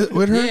women with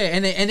her. Yeah,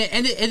 and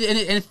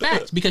it's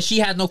facts because she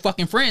has no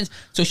fucking friends,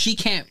 so she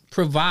can't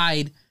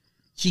provide.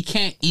 She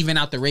can't even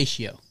out the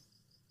ratio.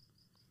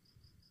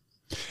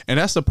 And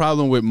that's the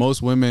problem with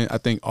most women. I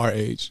think our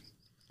age.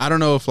 I don't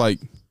know if like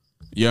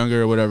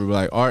younger or whatever, but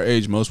like our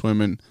age, most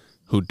women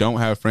who don't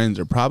have friends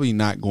are probably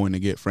not going to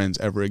get friends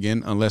ever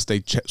again unless they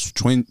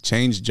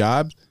change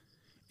jobs,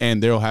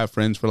 and they'll have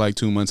friends for like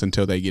 2 months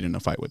until they get in a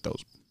fight with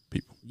those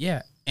people.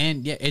 Yeah,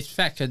 and yeah, it's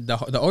fact. 'Cause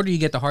the older you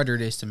get, the harder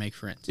it is to make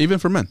friends. Even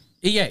for men.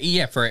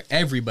 Yeah, for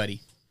everybody.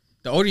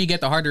 The older you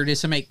get, the harder it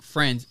is to make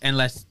friends,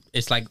 unless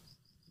it's like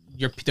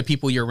the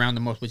people you're around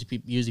the most, which are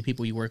usually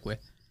people you work with.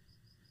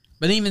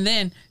 But even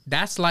then,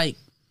 that's like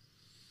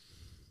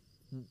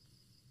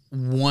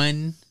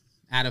one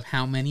out of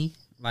how many?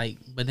 Like,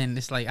 but then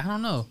it's like, I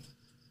don't know.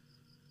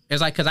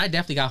 It's like, because I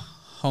definitely got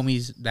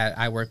homies that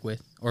I work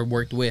with or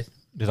worked with.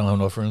 They don't have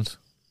no friends?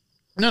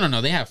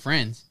 No. They have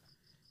friends.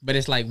 But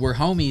it's like, we're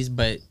homies,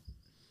 but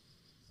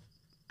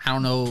I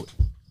don't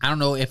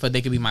know if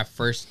they could be my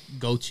first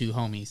go-to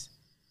homies.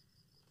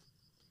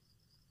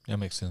 That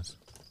makes sense.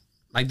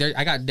 Like,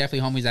 I got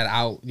definitely homies that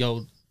I'm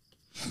going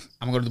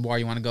to go to the bar,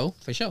 you want to go?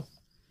 For sure.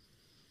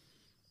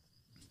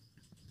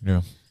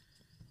 Yeah.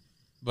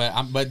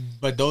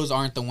 But those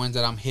aren't the ones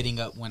that I'm hitting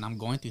up when I'm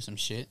going through some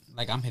shit.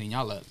 Like, I'm hitting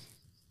y'all up.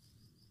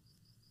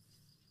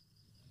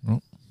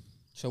 Nope.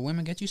 So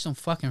women, get you some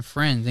fucking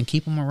friends and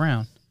keep them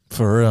around.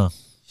 For real.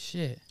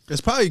 Shit.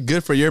 It's probably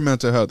good for your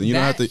mental health, and you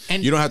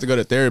don't have to go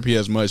to therapy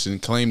as much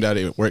and claim that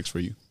it works for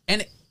you.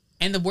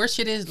 And the worst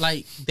shit is,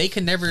 like, they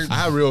could never. I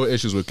have real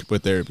issues with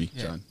therapy,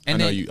 John.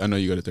 And I know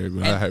you go to therapy.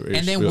 But I have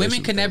and then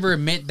women can never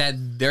admit that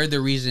they're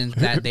the reason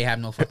that they have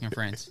no fucking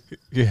friends.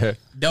 Yeah.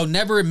 They'll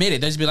never admit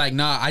it. They'll just be like,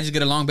 nah, I just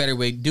get along better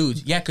with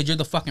dudes. Yeah, because you're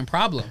the fucking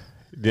problem.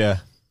 Yeah.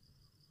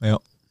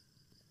 Yep.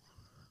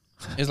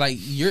 It's like,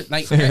 you're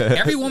like,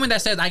 every woman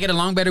that says I get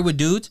along better with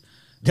dudes,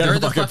 they're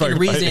the fucking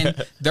reason.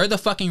 Yeah. They're the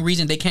fucking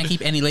reason they can't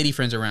keep any lady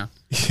friends around.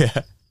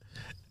 Yeah.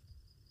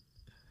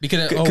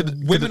 Because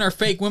women are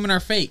fake. Women are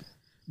fake.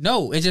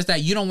 No, it's just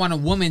that you don't want a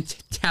woman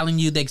telling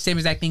you the same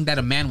exact thing that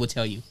a man would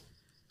tell you.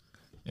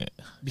 Yeah.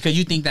 Because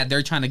you think that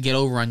they're trying to get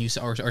over on you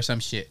or some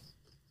shit.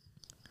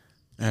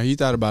 Yeah, you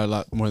thought about it a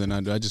lot more than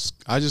I do. I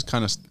just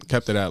kind of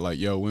kept it at like,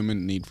 yo,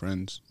 women need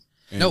friends.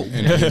 And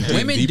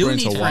women do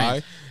need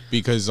friends.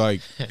 Because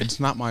like, it's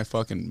not my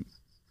fucking,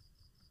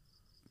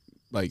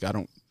 like, I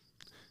don't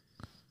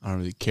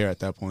really care at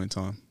that point in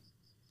time.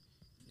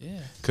 Yeah.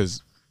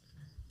 Because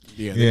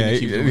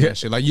that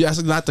shit. Like,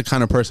 that's not the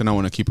kind of person I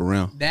want to keep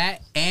around.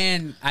 That,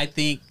 and I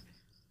think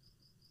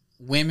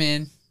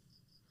women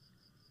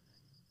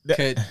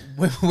could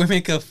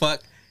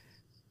fuck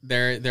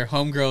their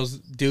homegirls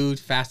dude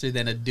faster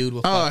than a dude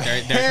will fuck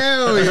their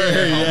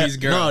homie's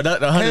girl. No,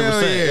 that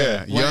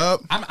 100%. Yeah.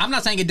 Yup. I'm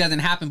not saying it doesn't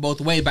happen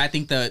both ways, but I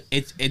think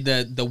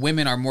the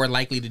women are more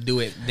likely to do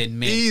it than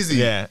men. Easy.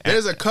 Yeah.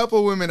 There's a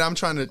couple women I'm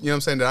trying to, you know what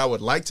I'm saying, that I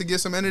would like to give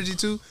some energy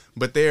to,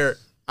 but they're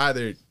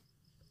either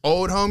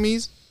old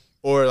homies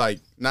or like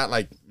not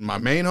like my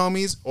main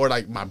homies or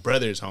like my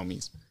brother's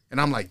homies.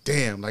 And I'm like,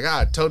 damn, like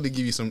I totally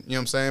give you some, you know what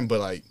I'm saying, but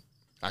like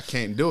I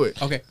can't do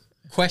it. Okay.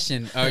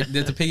 Question, to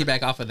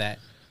piggyback off of that.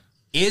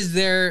 Is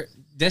there,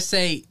 just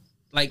say,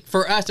 like,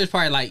 for us, there's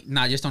probably like,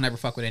 nah, just don't ever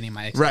fuck with any of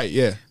my exes. Right,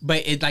 yeah.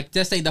 But it, like,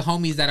 just say the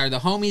homies that are the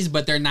homies,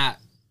 but they're not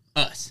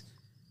us.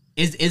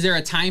 Is there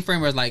a time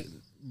frame where it's like,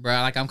 bro,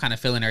 like, I'm kind of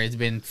feeling her. It's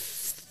been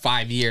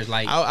 5 years.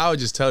 Like, I would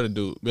just tell the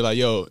dude, be like,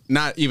 yo,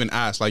 not even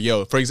ask. Like,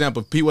 yo, for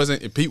example, if Pete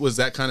was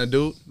that kind of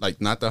dude, like,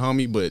 not the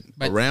homie, but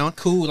around.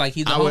 Cool, like,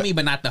 he's the homie,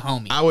 but not the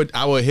homie.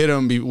 I would hit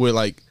him with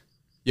like,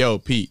 yo,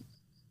 Pete,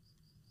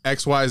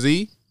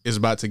 XYZ is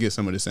about to get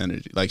some of this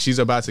energy. Like, she's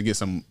about to get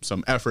some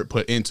effort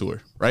put into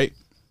her, right?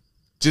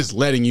 Just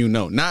letting you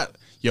know. Not,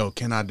 yo,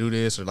 can I do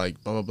this? Or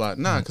like, blah, blah, blah.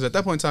 Nah, because at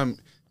that point in time,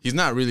 he's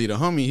not really the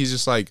homie. He's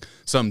just like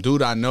some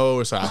dude I know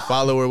or so I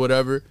follow or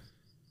whatever.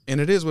 And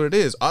it is what it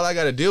is. All I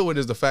got to deal with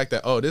is the fact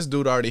that, oh, this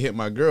dude already hit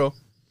my girl.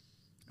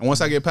 And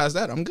once I get past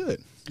that, I'm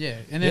good. Yeah,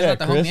 and it's not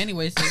the homie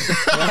anyway. So.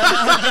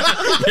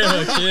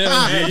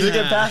 You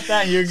get past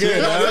that, you're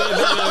good.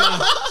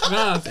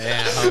 No.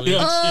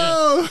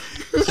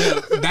 Yeah,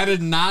 that is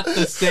not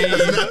the same.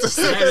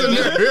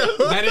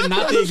 That is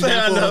not the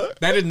example.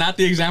 That is not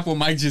the example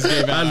Mike just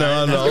gave out. I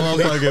know. I'm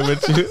fucking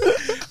with you.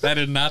 That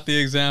is not the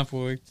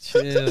example.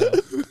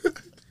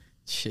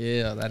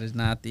 Chill. That is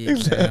not the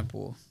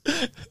example.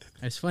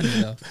 It's funny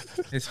though.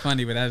 It's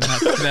funny, but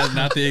that's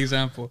not the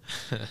example.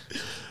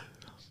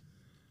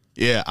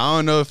 Yeah, I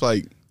don't know if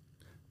like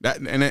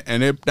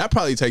That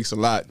probably takes a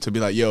lot to be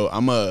like, yo,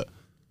 I'm a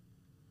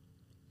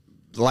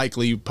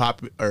likely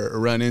pop or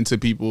run into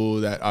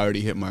people that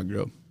already hit my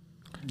girl.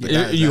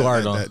 You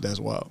are though. That's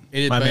wild.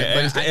 It is, My but, man,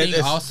 but it's- I think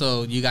it's-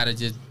 also you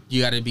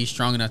gotta be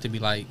strong enough to be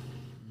like,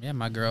 yeah,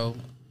 my girl,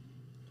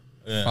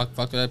 Yeah. fuck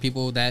with other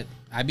people that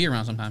I be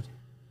around sometimes.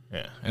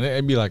 Yeah, and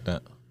it'd be like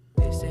that.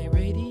 This ain't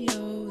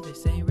radio,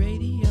 this ain't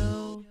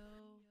radio.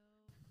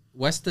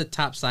 What's the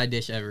top side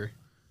dish ever?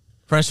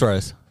 French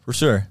fries for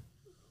sure.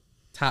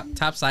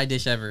 Top side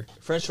dish ever.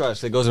 French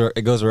fries. It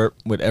goes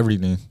with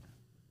everything.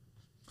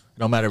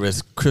 No matter if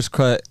it's crisp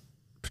cut,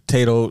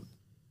 potato,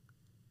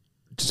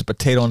 just a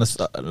potato on the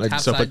side. Like, Top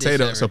So side dish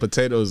ever.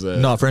 potatoes.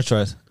 no French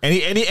fries.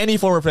 Any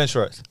form of French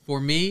fries. For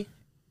me,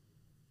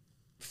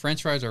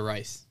 French fries or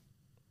rice.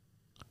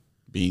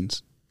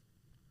 beans.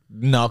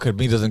 No, because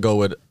beans doesn't go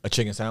with a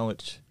chicken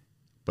sandwich.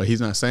 But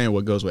he's not saying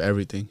what goes with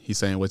everything. He's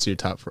saying what's your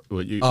top.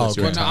 What's your Well,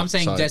 no, top I'm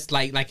saying side. just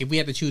like if we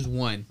had to choose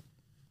one,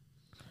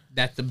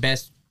 that's the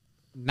best.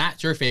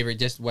 Not your favorite,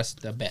 just what's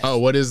the best. Oh,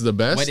 what is the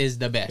best? What is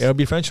the best? It'll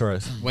be French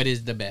fries. What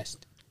is the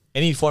best?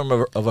 Any form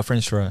of a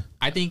French fry.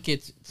 I think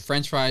it's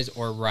French fries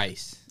or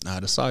rice. Nah,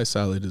 the side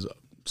salad is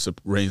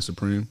reign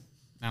supreme.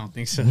 I don't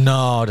think so.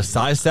 No, the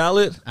side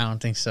salad. I don't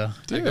think so.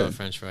 I go with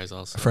French fries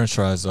also. French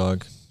fries,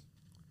 dog.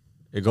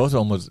 It goes with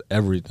almost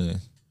everything.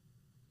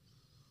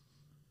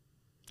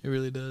 It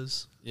really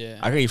does. Yeah.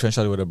 I can eat French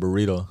fries with a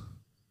burrito.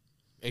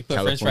 They put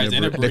French fries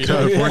in a The burrito.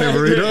 California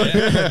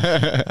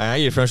burrito. I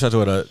eat French fries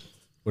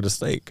with a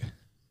steak.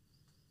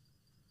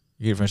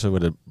 You eat French fries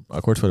with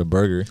of course, with a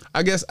burger.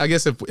 I guess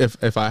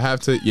if I have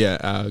to, yeah,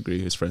 I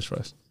agree. It's French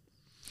fries.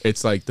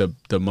 It's like the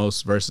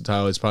most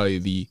versatile. It's probably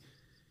the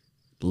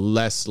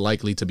less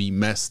likely to be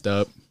messed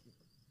up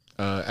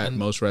at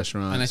most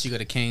restaurants. Unless you go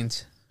to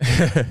Cane's.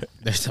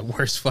 There's the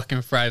worst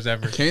fucking fries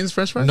ever. Cane's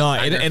French fries. No,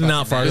 they're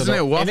In-N-Out fucking fries. Isn't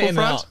it waffle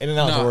fries?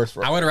 In-N-Out's the No, worst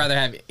fries. I would rather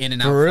have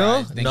In-N-Out For real?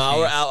 fries than No,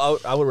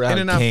 Cane's. I would rather In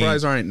have and out Cane's.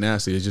 fries aren't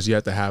nasty. It's just you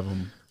have to have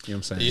them. You know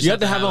what I'm saying? You have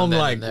to have them that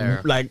like in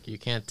there. like You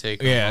can't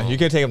take. yeah. them all. You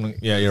can take them.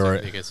 Yeah, you're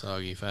They right. get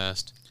soggy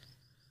fast.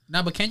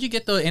 No, but can't you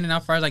get the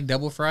In-N-Out fries like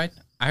double fried?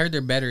 I heard they're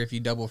better if you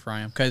double fry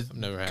them. Cause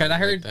never had I them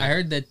heard like that. I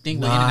heard the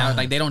thing with Nah. In-N-Out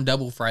like they don't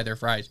double fry their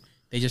fries.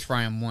 They just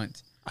fry them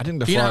once. I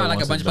think the You know how fried like a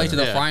ones bunch is of places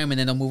better. they'll fry them and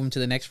then they'll move them to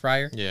the next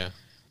fryer. Yeah.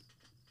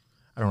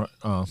 I don't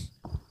know.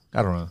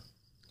 I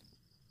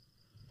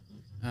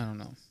don't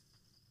know.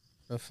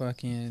 But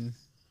fucking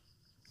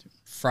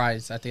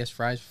fries. I think it's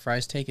fries.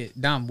 Fries take it.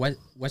 Dom,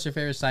 what's your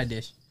favorite side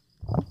dish?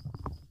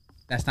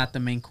 That's not the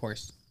main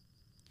course.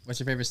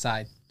 What's your favorite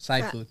side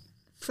food?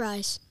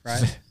 Fries.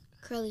 Fries.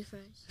 Curly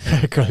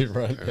fries. Curly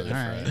fries. All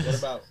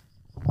right.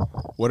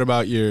 What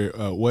about your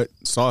what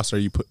sauce are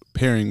you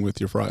pairing with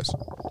your fries?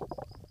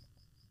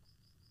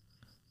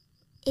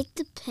 It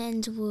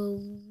depends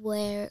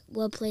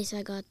what place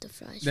I got the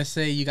fries. Let's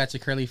say you got your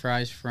curly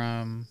fries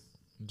from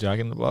Jack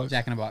in the Box.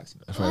 Jack in the Box.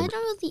 Well, I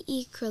don't really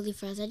eat curly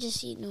fries. I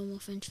just eat normal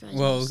French fries.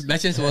 Well, mostly.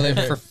 let's just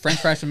then for French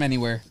fries from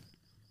anywhere.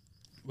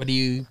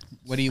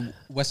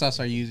 What sauce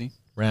are you using?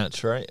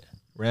 Ranch, right?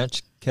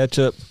 Ranch,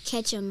 ketchup.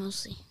 Ketchup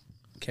mostly.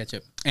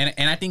 Ketchup. And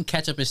I think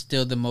ketchup is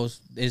still the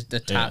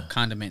top Yeah.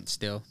 condiment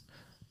still.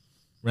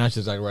 Ranch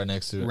is like right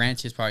next to it.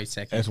 Ranch is probably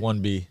second.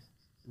 S1B.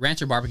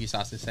 Ranch or barbecue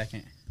sauce is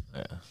second.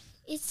 Yeah.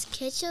 It's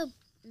ketchup,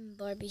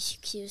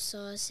 barbecue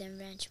sauce, and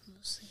ranch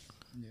mostly.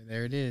 Yeah,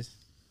 there it is.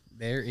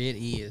 There it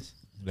is.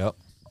 Yep.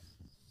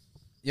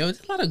 Yo,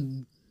 it's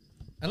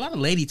a lot of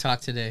lady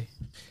talk today.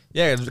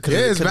 Yeah,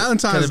 it's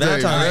Valentine's Day,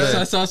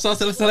 Valentine's right?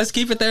 Day. So let's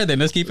keep it there then.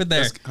 Let's keep it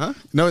there. Huh?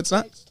 No, it's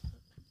not.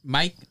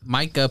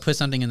 Mike put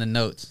something in the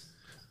notes.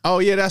 Oh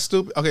yeah, that's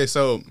stupid. Okay,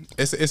 so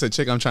it's a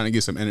chick I'm trying to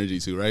get some energy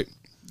to, right?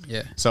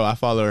 Yeah. So I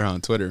follow her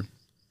on Twitter,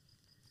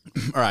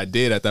 or I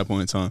did at that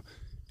point in time,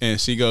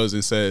 and she goes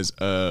and says,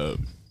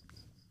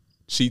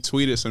 she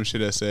tweeted some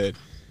shit that said,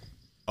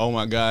 "Oh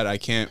my God, I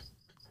can't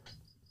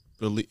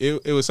believe."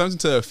 It was something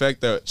to the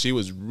effect that she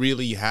was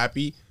really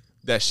happy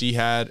that she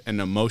had an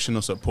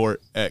emotional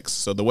support ex.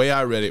 So the way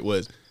I read it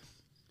was,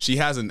 she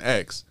has an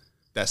ex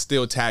that's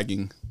still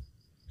tagging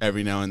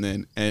every now and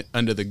then, and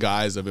under the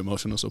guise of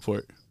emotional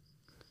support.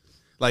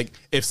 Like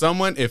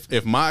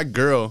if my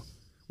girl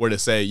were to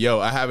say, "Yo,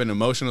 I have an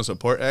emotional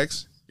support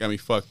ex," got me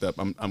fucked up.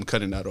 I'm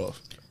cutting that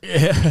off.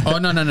 Oh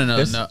no.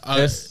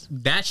 It's-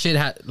 That shit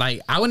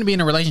I wouldn't be in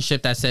a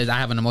relationship that says I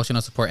have an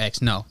emotional support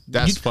ex. No,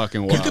 That's You-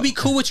 fucking You wild. could be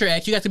cool with your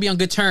ex. You have to be on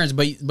good terms,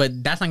 but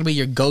that's not gonna be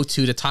your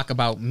go-to to talk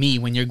about me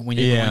when you're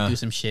Yeah. going through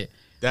some shit.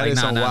 That Like, is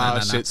nah, some nah, wild nah,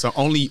 nah, nah. shit. So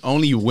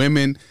only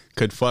women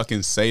could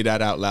fucking say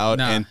that out loud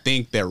Nah. and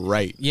think they're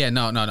right. Yeah,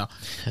 no.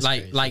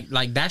 crazy.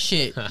 Like that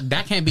shit.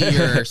 That can't be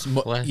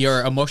What?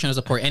 your emotional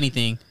support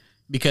anything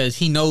because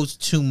he knows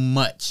too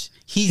much.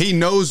 He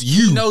knows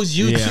you. He knows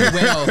you Yeah. too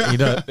well. He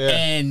does,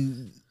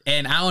 yeah.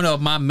 And I don't know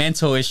if my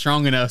mental is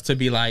strong enough to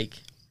be like.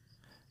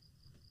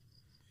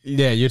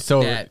 Yeah, you're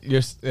so That-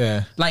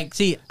 yeah. Like,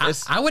 see,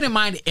 I wouldn't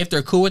mind if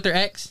they're cool with their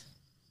ex.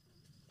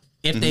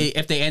 If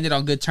they ended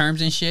on good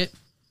terms and shit.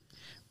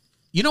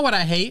 You know what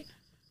I hate?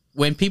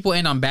 When people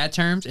end on bad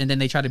terms and then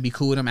they try to be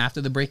cool with them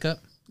after the breakup.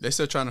 They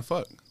still trying to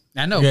fuck.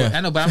 I know,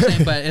 Yeah. but I'm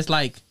saying, but it's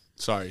like,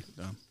 Sorry.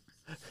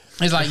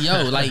 it's like,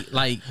 yo,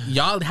 like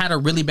y'all had a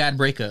really bad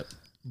breakup,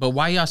 but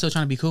why y'all still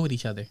trying to be cool with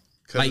each other?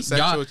 Because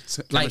the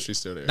sexual chemistry's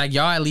still there. Like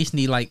y'all at least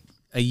need like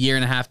a year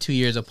and a half, 2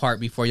 years apart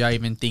before y'all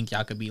even think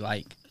y'all could be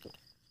like.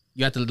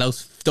 You have to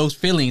those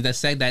feelings that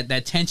say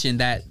that tension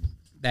that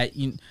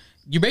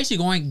you're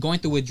basically going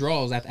through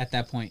withdrawals at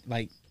that point.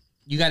 Like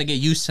you got to get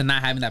used to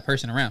not having that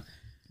person around.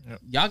 Yep.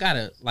 Y'all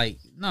gotta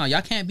no,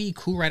 y'all can't be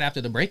cool right after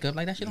the breakup.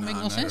 Like that shit don't make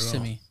no sense to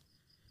me.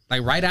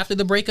 Like right after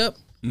the breakup,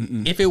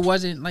 if it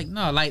wasn't like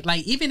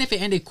even if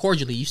it ended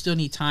cordially, you still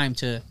need time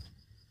to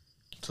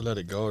let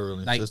it go.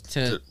 Really, like just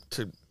to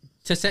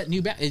set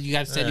new boundaries. You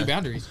got to set new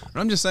boundaries.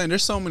 I'm just saying,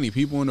 there's so many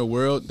people in the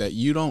world that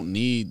you don't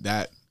need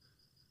that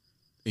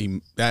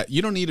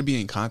you don't need to be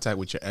in contact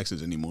with your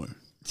exes anymore.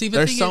 See, but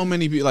There's so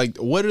many people. Like,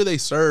 what do they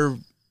serve?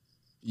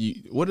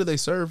 What do they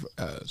serve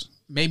as?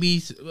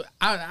 Maybe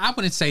I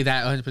wouldn't say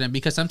that 100%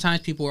 because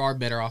sometimes people are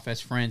better off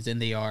as friends than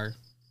they are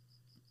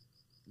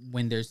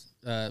when there's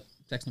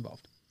sex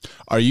involved.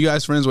 Are you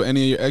guys friends with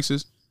any of your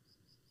exes?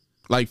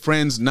 Like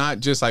friends, not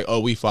just like,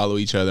 oh, we follow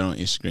each other on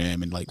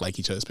Instagram and like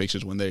each other's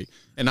pictures when they.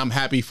 And I'm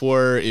happy for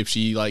her if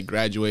she like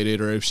graduated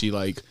or if she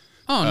like.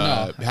 Oh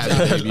no, had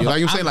a baby.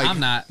 Like I'm saying, like I'm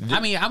not. I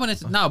mean, I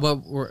wouldn't. No,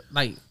 but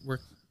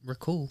we're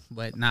cool.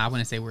 But nah, I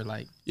wouldn't say we're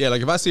like. Yeah,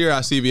 like if I see her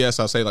at CVS,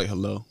 I'll say like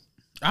hello.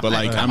 But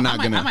like I'm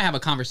not gonna. I might have a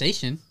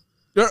conversation.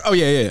 Oh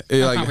yeah.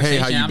 Like hey,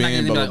 how you I'm not been?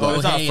 gonna be Blah, like, blah, blah. oh,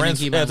 It's not hey,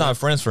 friends. and Yeah, it's not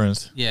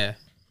friends. Yeah.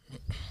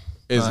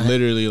 It's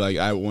literally like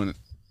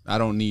I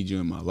don't need you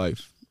in my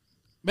life.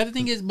 But the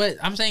thing is, but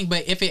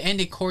if it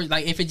ended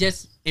like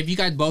if you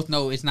guys both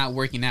know it's not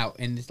working out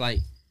and it's like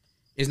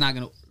it's not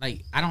gonna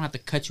like I don't have to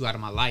cut you out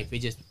of my life. We're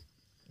just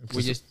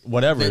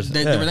whatever.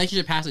 The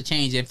relationship has to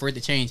change, and for it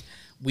to change,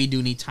 we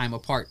do need time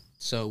apart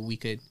so we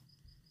could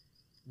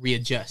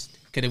readjust.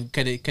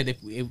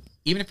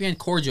 Even if you're in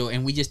cordial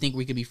and we just think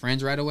we could be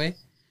friends right away,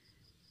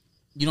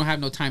 you don't have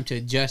no time to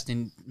adjust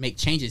and make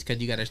changes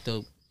because you guys are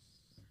still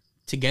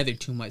together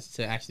too much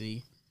to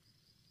actually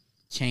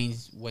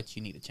change what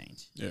you need to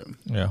change.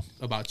 Yeah.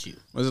 About you.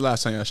 When's the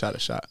last time y'all shot a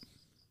shot?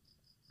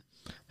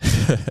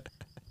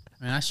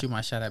 Man, I shoot my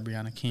shot at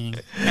Brianna King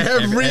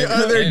Every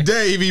other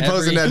day he be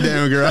posting that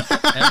damn girl.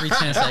 every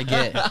chance I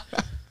get.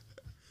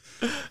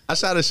 I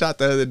shot a shot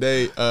the other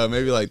day,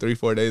 maybe like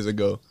 3-4 days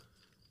ago.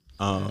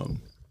 And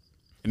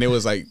it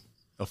was like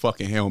a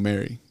fucking Hail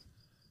Mary.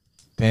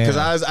 Damn.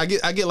 Because I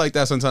get like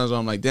that sometimes where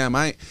I'm like, damn,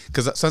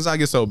 because sometimes I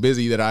get so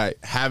busy that I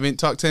haven't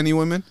talked to any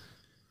women.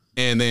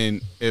 And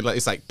then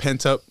it's like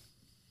pent up.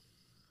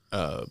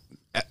 I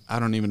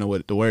don't even know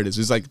what the word is.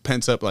 It's like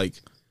pent up like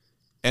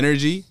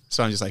energy.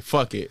 So I'm just like,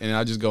 fuck it. And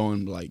I just go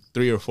in like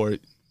 3 or 4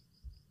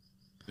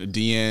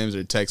 DMs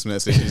or text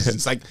messages.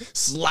 It's like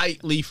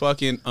slightly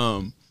fucking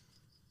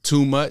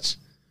too much.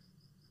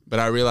 But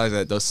I realize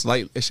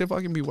that it should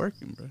fucking be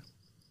working, bro.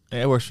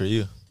 Yeah, it works for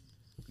you.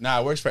 Nah,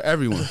 it works for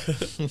everyone.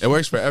 It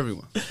works for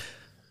everyone.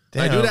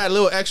 Damn. Like do that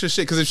little extra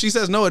shit. Because if she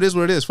says no, it is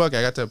what it is. Fuck it,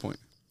 I got to that point.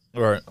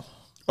 Right.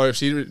 Or if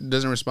she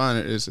doesn't respond,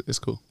 it's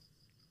cool.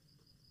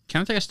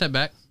 Can I take a step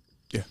back?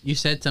 Yeah. You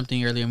said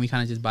something earlier and we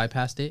kind of just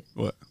bypassed it.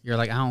 What? You're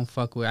like,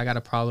 I got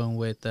a problem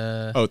with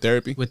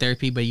Therapy? with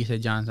therapy, but you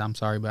said, John, I'm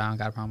sorry, but I don't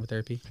got a problem with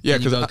therapy. Yeah,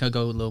 Can you 'cause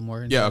go a little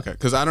more into Yeah, that? okay.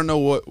 Because I don't know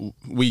what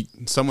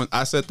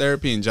I said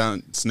therapy and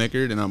John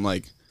snickered and I'm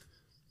like,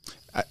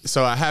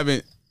 so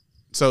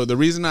the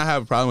reason I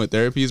have a problem with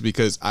therapy is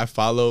because I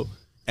follow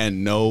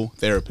and know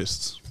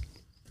therapists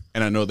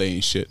and I know they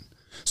ain't shit.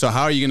 So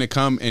how are you going to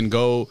come and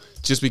go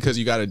just because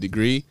you got a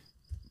degree,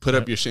 put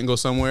up your shingle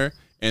somewhere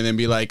and then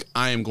be like,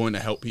 I am going to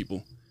help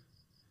people?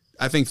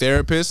 I think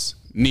therapists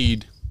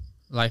need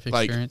Life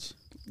experience.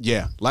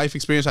 life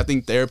experience. I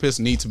think therapists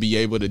need to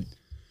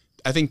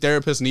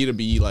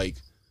be like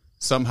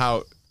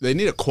somehow they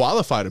need to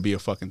qualify to be a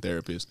fucking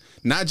therapist.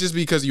 Not just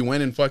because you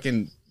went and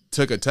fucking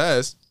took a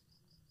test,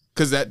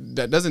 because that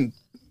doesn't.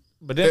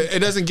 But then, it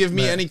doesn't give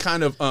me any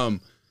kind of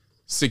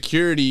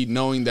security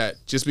knowing that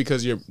just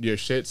because your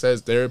shit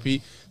says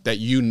therapy that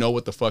you know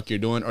what the fuck you're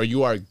doing or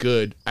you are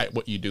good at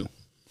what you do.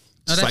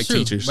 No, that's like true.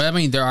 teachers. But I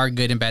mean, there are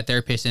good and bad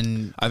therapists,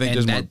 and I think and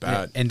there's more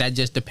bad. and that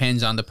just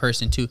depends on the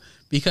person too.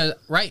 Because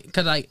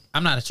like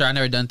I'm not sure. I've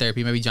never done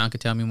therapy. Maybe John could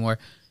tell me more.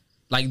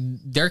 Like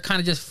they're kind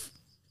of just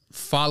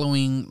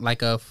following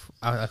like a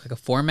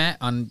format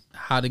on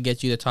how to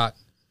get you to talk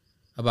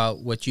about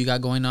what you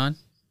got going on.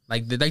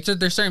 Like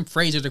there's certain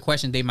phrases or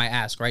questions they might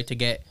ask, right, to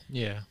get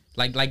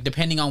like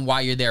depending on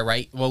why you're there,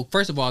 right? Well,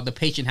 first of all, the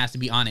patient has to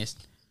be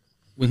honest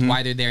with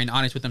why they're there and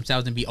honest with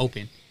themselves and be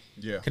open.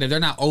 Yeah. Because if they're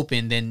not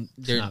open, then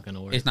It's not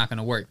gonna work. It's not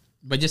gonna work.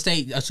 But just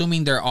say,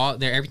 assuming they're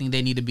everything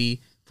they need to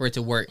be for it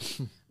to work,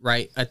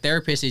 right? A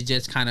therapist is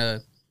just kind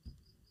of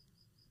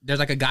there's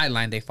like a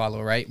guideline they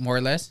follow, right? More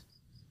or less.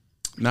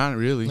 Not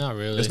really. Not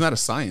really. It's not a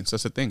science.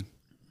 That's the thing.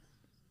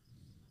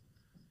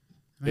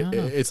 I don't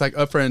know. It's like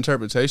up for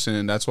interpretation,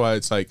 and that's why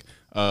it's like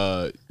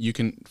you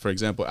can, for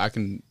example, I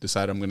can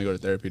decide I'm going to go to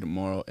therapy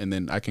tomorrow, and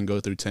then I can go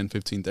through 10,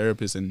 15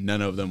 therapists, and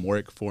none of them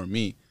work for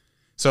me.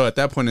 So at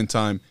that point in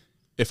time,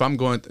 if I'm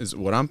going, is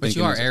what I'm But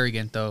thinking. you are is,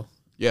 arrogant though.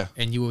 Yeah,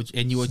 and you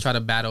will try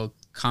to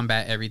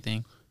combat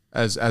everything.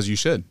 as you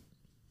should.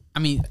 I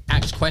mean,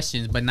 ask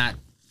questions, but not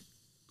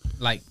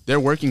like. They're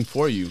working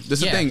for you. This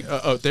is Yeah. the thing.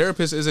 A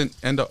therapist isn't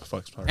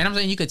sorry. And I'm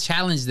saying you could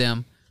challenge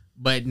them,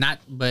 but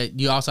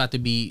you also have to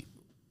be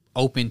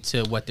open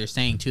to what they're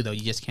saying too. Though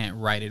you just can't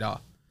write it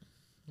off.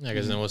 Yeah,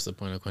 because then what's the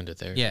point of going to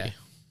therapy? Yeah.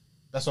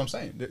 That's what I'm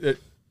saying.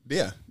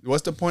 Yeah.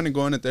 What's the point of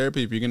going to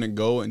therapy if you're gonna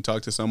go and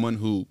talk to someone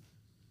who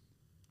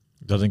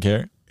Doesn't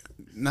care.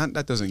 not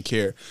that doesn't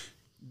care,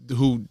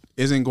 who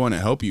isn't going to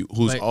help you,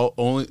 who's Like-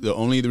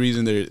 only the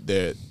reason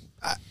they're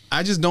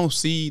I just don't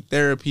see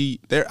therapy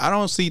there. I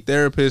don't see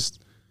therapists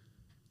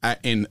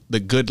in the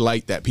good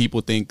light that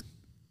people think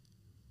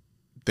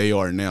they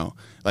are now.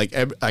 Like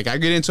I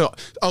get into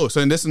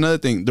so and this is another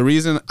thing. The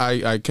reason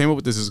I came up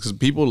with this is because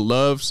people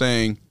love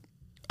saying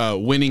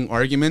winning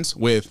arguments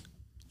with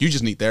you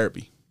just need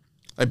therapy.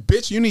 Like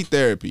bitch, you need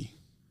therapy.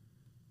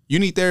 You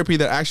need therapy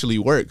that actually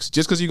works.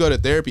 Just because you go to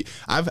therapy,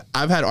 I've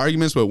had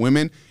arguments with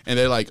women and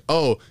they're like,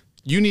 oh,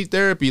 you need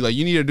therapy, like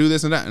you need to do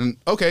this and that. And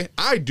okay,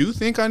 I do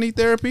think I need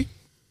therapy.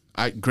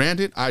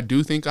 Granted, I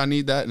do think I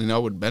need that and I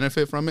would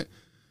benefit from it.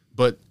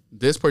 But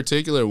this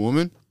particular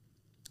woman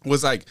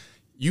was like,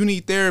 you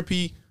need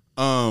therapy.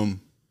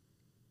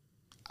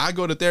 I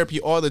go to therapy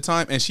all the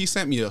time. And she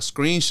sent me a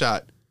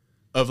screenshot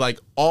of like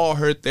all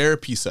her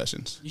therapy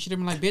sessions. You should have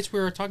been like, bitch, we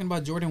were talking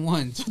about Jordan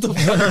 1s. What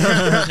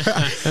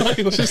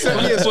the fuck? She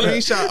sent me a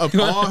screenshot of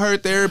all her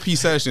therapy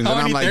sessions. And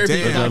I'm like,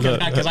 damn.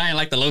 Because I ain't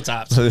like the low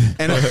tops.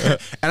 And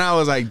I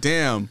was like,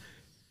 damn,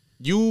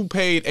 you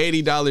paid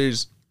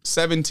 $80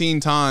 17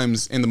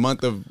 times in the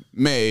month of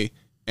May,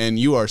 and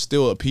you are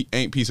still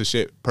ain't piece of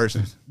shit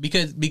person.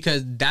 Because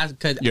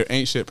You're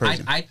ain't shit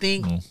person. I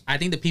think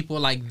the people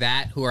like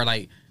that who are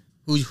like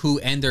who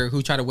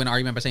try to win an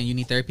argument by saying you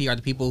need therapy are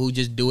the people who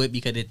just do it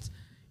because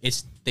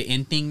it's the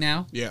end thing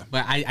now. Yeah.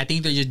 But I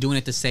think they're just doing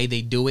it to say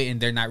they do it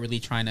and they're not really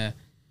trying to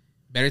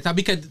better stuff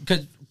because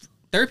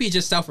therapy is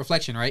just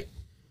self-reflection, right?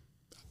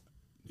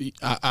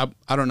 I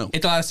don't know.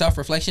 It's a lot of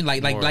self-reflection,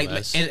 like More or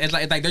less. it's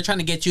like they're trying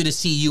to get you to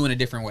see you in a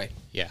different way,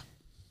 Yeah.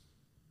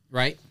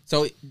 right?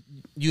 So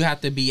you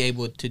have to be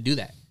able to do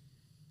that,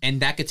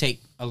 and that could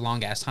take a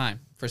long ass time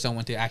for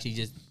someone to actually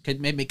just could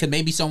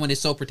maybe someone is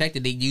so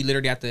protected that you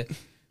literally have to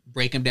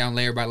break them down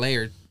layer by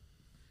layer,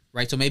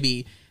 right? So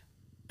maybe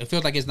it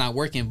feels like it's not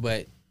working,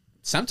 but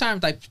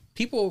sometimes like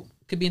people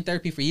could be in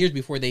therapy for years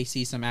before they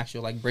see some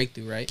actual like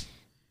breakthrough, right?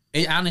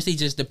 It honestly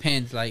just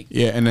depends. Like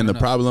Yeah, and then I the don't know.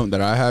 problem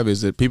that I have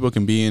is that people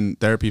can be in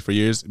therapy for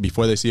years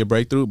before they see a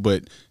breakthrough,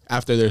 but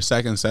after their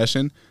second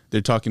session, they're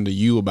talking to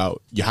you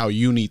about how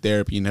you need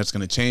therapy and that's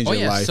going to change Oh,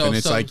 your yeah, life. so- And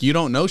it's so- like, you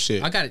don't know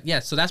shit. I got it. Yeah,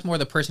 so that's more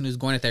the person who's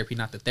going to therapy,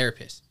 not the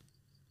therapist.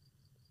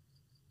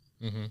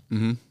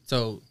 Mm-hmm.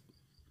 So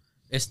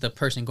it's the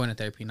person going to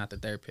therapy, not the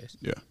therapist.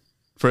 Yeah,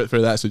 for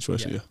that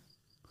situation, Yeah. yeah.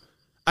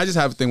 I just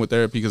have a thing with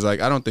therapy because like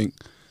I don't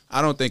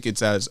think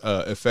it's as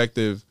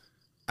effective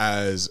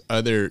as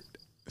other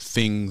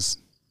things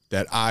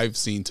that I've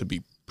seen to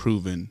be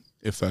proven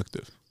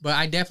effective. But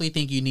I definitely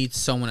think you need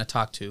someone to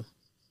talk to,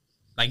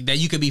 like that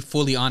you could be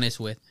fully honest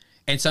with.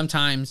 And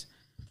sometimes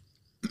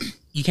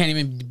you can't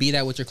even be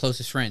that with your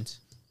closest friends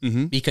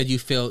because you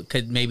feel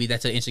because maybe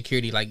that's an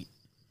insecurity. Like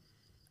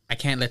I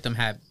can't let them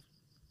have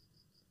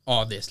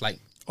all this, like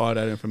All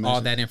that information.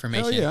 all that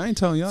information. Hell yeah, I ain't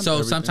telling y'all. So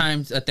everything.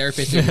 sometimes a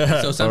therapist.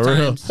 So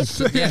sometimes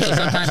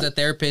a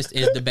therapist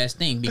is the best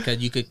thing because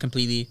you could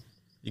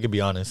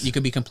be honest.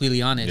 be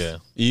completely honest. Yeah.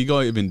 You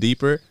go even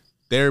deeper.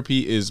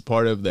 Therapy is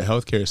part of the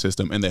healthcare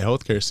system, and the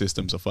healthcare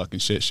system's a fucking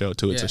shit show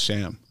too. It's Yeah. a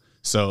sham.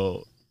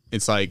 So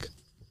it's like,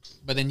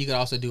 But then you could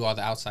also do all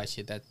the outside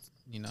shit that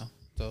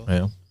So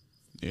Yeah.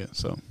 yeah.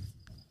 So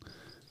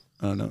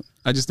I don't know.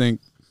 I just think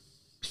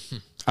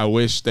I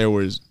wish there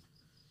was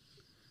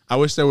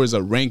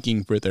a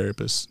ranking for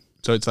therapists.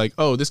 So it's like,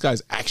 oh, this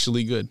guy's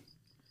actually good,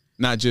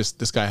 not just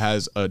this guy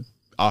has a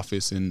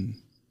office in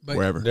But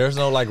wherever. There's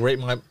no like rate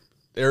my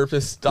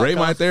therapist. Rate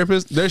my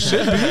therapist. There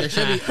should be. there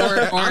should be.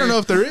 Or I don't know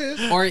if there is.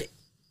 Or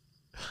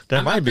There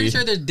I'm might pretty be.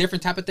 sure there's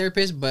different type of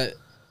therapists, but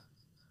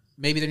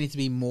maybe there needs to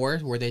be more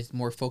where there's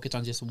more focused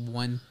on just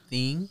one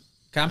thing.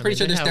 'Cause I'm pretty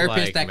sure there's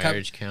therapists that cover.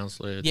 marriage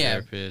counselor, Yeah,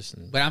 therapist.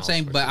 And But I'm all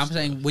saying, sorts but of I'm stuff.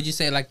 saying, would you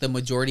say like the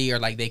majority or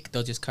like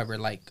they'll just cover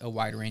like a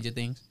wide range of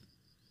things?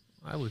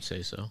 I would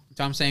say so.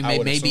 So I'm saying I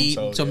would maybe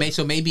assume so, so, yeah.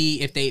 so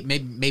maybe if they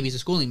maybe it's a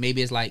schooling,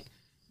 maybe it's like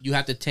you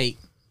have to take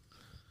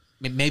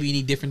maybe you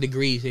need different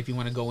degrees if you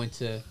want to go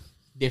into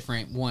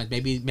different ones.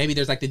 Maybe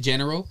there's like the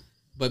general,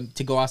 but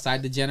to go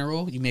outside the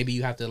general,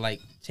 you have to like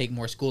take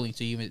more schooling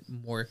so you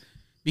more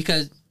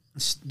because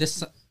the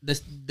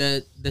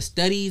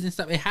studies and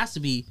stuff it has to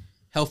be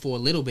helpful a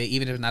little bit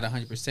even if it's not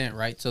 100%,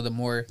 right? So the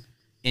more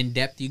in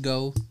depth you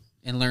go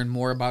and learn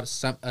more about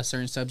a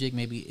certain subject,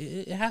 maybe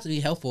it has to be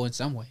helpful in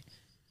some way.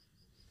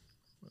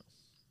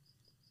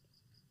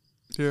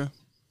 Yeah.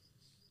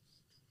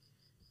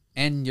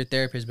 And your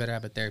therapist better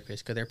have a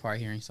therapist because they're probably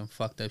hearing some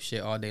fucked up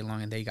shit all day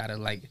long and they gotta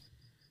like,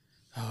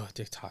 oh,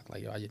 TikTok,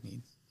 like, yo, I just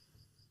need.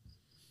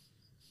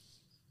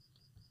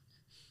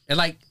 And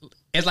like,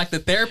 It's like the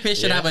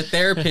therapist should have a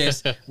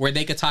therapist where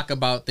they could talk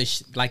about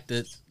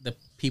the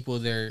people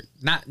they're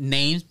not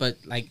names, but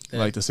like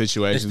the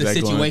situations, the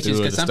situations,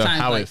 because sometimes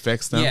how like, it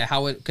affects them. Yeah,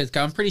 how it, because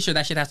I'm pretty sure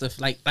that shit has to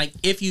like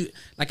if you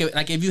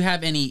if you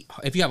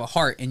have a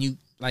heart and you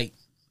like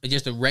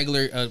just a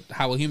regular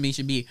how a human being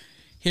should be,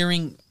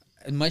 hearing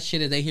as much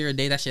shit as they hear a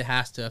day, that shit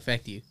has to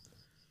affect you,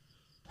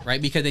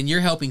 right? Because then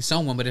you're helping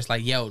someone, but it's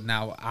like, yo,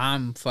 now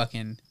I'm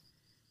fucking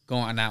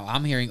going now.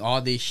 I'm hearing all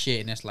this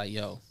shit, and it's like,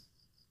 yo.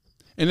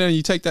 And then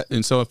you take that,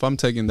 and so if I'm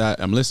taking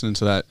that, I'm listening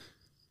to that.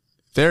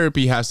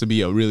 Therapy has to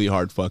be a really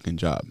hard fucking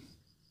job.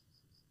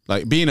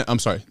 Like being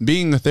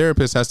a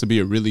therapist has to be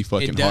a really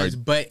fucking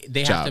hard. But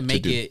they have to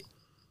make do. it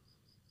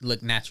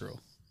look natural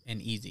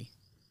and easy.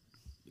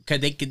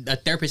 Because a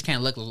therapist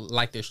can't look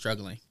like they're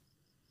struggling.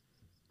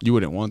 You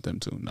wouldn't want them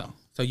to, no.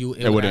 So you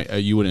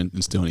wouldn't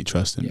instill any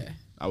trust in. Yeah.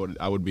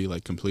 I would be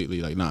like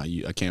completely like, nah,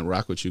 I can't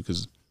rock with you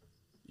because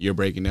you're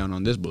breaking down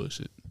on this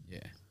bullshit. Yeah.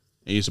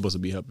 And you're supposed to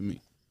be helping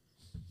me.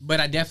 But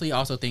I definitely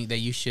also think that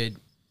you should.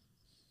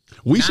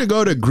 We should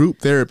go to group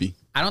therapy.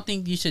 I don't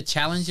think you should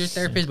challenge your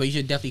therapist, but you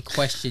should definitely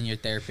question your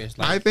therapist.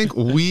 Like, I think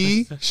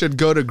we should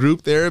go to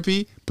group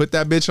therapy, put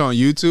that bitch on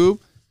YouTube,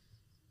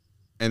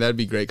 and that'd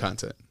be great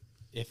content.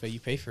 if you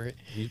pay for it.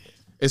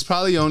 It's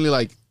probably only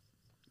like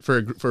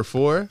for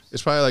 4.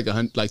 It's probably like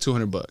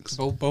 $200.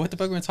 But what the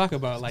fuck are we gonna talk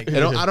about? Like,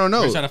 I don't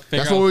know. We're trying to figure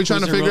That's what out we're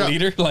trying to who's your figure real out.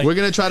 leader? Like- we're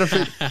gonna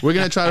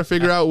try to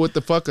figure out what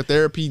the fuck a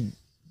therapy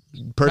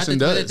person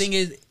but does. the thing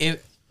is,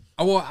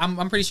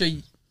 I'm pretty sure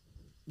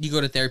you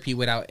go to therapy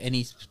without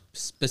any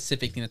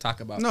specific thing to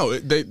talk about. No,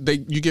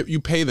 you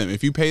pay them.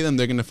 If you pay them,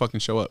 they're gonna fucking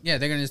show up. Yeah,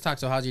 they're gonna just talk.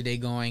 So how's your day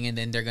going? And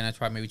then they're gonna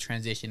try maybe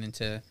transition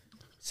into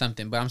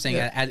something. But I'm saying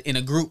in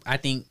a group, I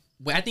think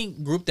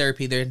group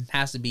therapy there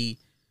has to be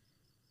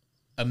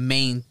a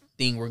main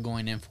thing we're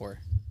going in for,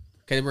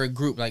 because we're a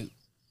group. Like,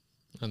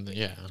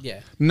 yeah.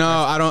 No,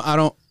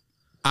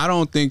 I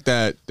don't think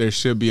that there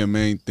should be a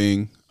main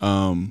thing.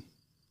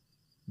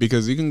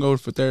 Because you can go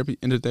into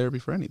therapy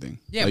for anything.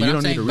 Yeah, like, but you I'm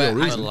don't saying, need a real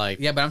but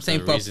reason. but I'm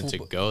saying the reason to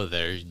go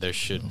there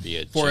should be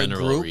a for a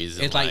general group,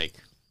 reason. it's like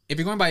if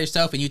you're going by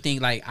yourself and you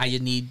think like I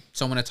just need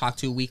someone to talk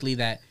to weekly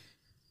that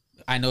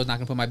I know is not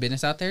gonna put my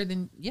business out there,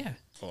 then yeah.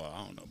 Oh,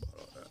 I don't know about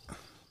all that.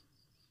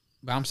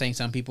 But I'm saying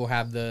some people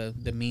have the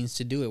means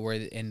to do it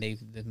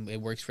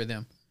it works for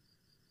them.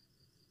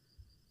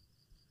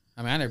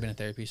 I mean, I've never been to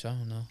therapy, so I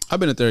don't know.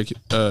 I've been to therapy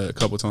a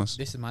couple times.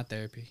 This is my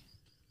therapy.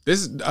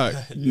 This is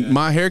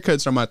my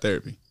haircuts are my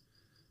therapy.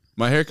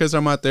 My haircuts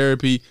are my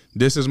therapy.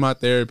 This is my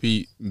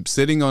therapy.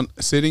 Sitting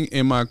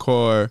in my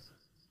car,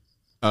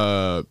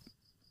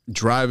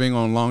 driving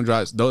on long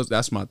drives.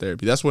 That's my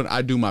therapy. That's when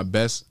I do my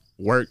best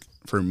work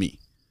for me.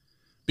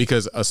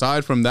 Because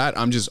aside from that,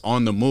 I'm just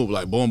on the move,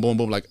 like boom, boom,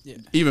 boom. Like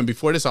even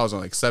before this, I was on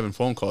like 7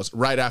 phone calls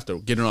right after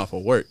getting off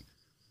of work. You know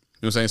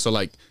what I'm saying? So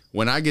like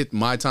when I get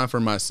my time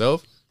for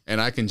myself, and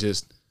I can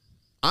just.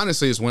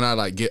 Honestly, it's when I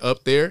like get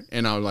up there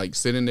and I'm like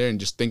sitting there and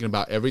just thinking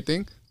about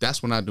everything.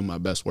 That's when I do my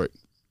best work.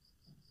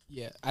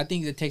 Yeah, I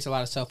think it takes a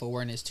lot of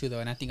self-awareness too,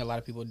 though, and I think a lot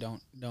of people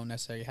don't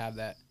necessarily have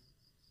that.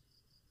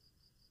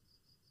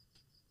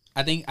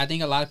 I think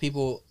a lot of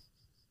people,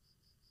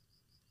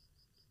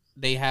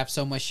 they have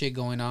so much shit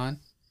going on,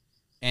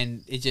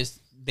 and it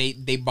just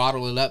they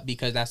bottle it up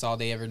because that's all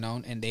they ever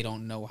known, and they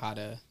don't know how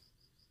to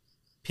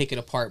pick it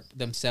apart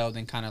themselves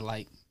and kind of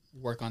like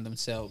work on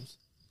themselves.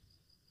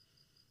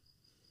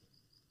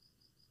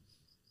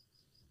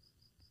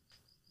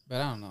 But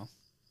I don't know.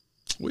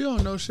 We all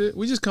know shit.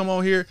 We just come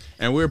on here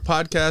and we're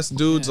podcast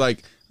dudes. Yeah.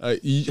 Like,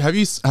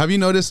 have you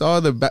noticed all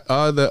the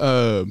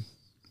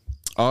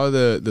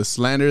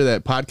slander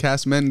that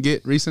podcast men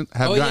get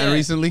gotten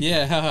recently?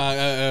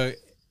 Yeah.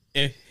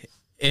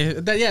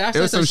 It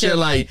was some shit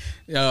like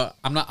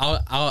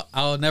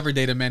I'll never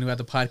date a man who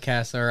has a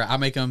podcast, or I'll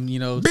make him,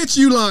 bitch,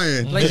 you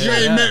lying. Like, you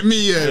ain't met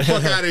me yet.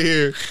 Fuck out of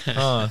here.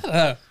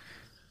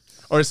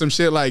 Or some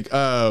shit like,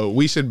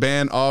 we should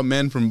ban all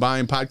men from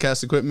buying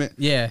podcast equipment.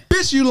 Yeah.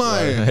 Bitch, you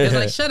lying. It's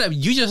like, shut up.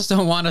 You just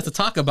don't want us to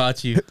talk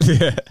about you.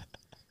 Yeah.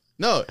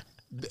 No.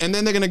 And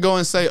then they're going to go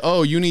and say,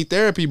 oh, you need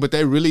therapy, but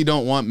they really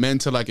don't want men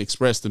to like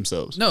express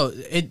themselves. No,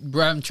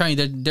 bro, I'm trying.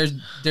 There's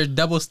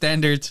double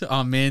standards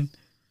on men.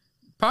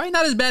 Probably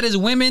not as bad as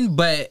women,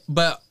 but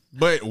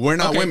we're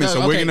not women,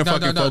 so we're going to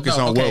fucking focus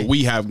on what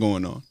we have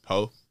going on.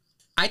 Ho.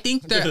 I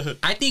think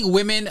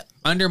women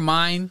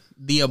undermine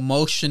the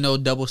emotional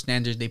double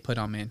standards they put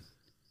on men.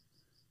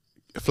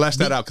 Flesh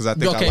that out, because I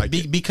think I like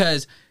it.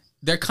 Because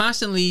they're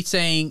constantly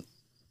saying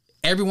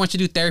everyone should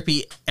do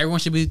therapy.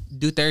 Everyone should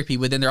do therapy,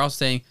 but then they're also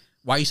saying,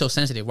 "Why are you so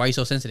sensitive? Why are you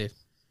so sensitive?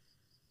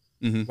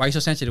 Mm-hmm. Why are you so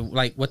sensitive?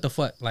 Like, what the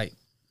fuck? Like,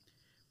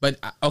 but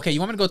okay,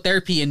 you want me to go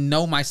therapy and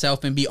know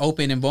myself and be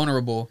open and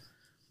vulnerable,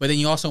 but then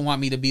you also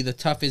want me to be the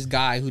toughest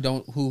guy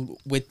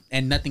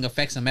and nothing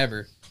affects him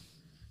ever."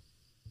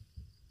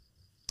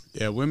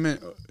 Yeah, women,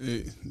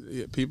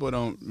 people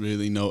don't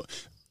really know.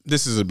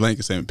 This is a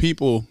blanket statement.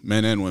 People,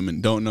 men and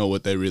women, don't know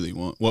what they really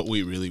want, what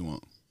we really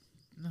want.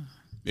 No.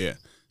 Yeah.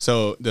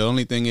 So the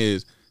only thing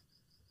is,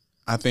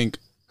 I think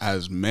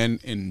as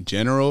men in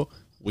general,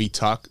 we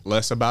talk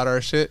less about our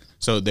shit,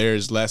 so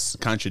there's less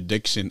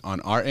contradiction on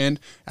our end,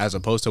 as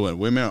opposed to when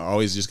women are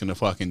always just gonna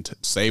fucking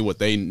say what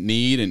they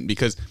need, and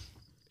because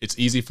it's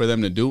easy for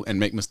them to do and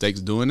make mistakes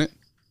doing it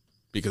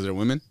because they're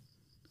women,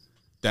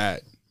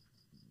 that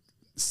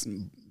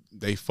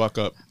they fuck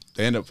up.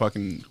 They end up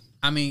fucking.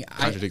 I mean,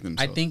 contradicting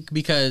themselves. I think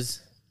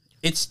because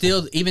it's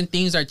still, even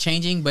things are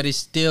changing, but it's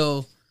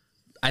still,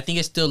 I think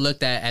it's still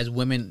looked at as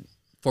women.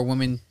 For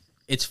women,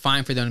 it's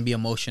fine for them to be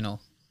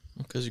emotional.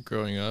 Because you're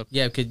growing up.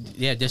 Yeah,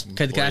 just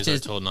because that's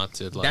just told not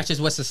to. Like, that's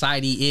just what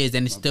society is,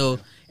 and it's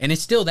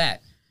still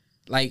that.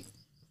 Like,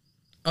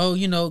 oh,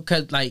 you know,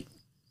 because like,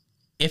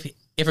 if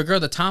a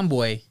girl's a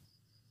tomboy,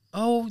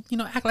 oh, you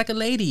know, act like a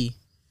lady.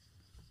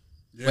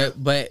 Yeah.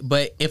 But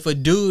if a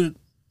dude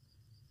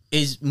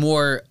is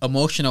more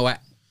emotional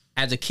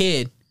as a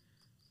kid,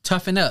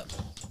 toughen up,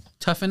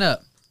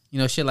 you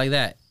know, shit like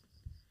that.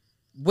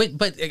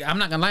 But I'm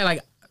not gonna lie,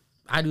 like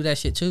I do that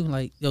shit too.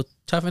 Like, yo,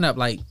 toughen up,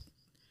 like.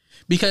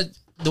 Because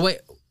the way,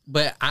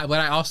 but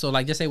I also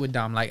like, just say with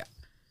Dom, like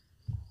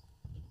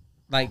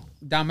Dom,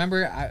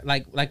 remember,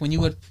 like when you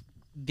would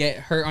get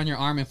hurt on your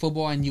arm in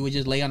football and you would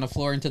just lay on the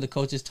floor until the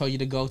coaches told you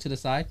to go to the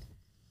side.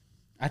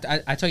 I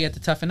told you had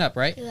to toughen up,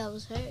 right? Yeah, that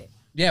was hurt.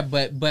 Yeah,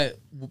 but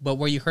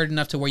were you hurt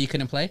enough to where you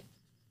couldn't play?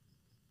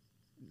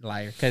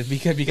 Liar, because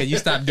you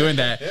stopped doing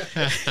that.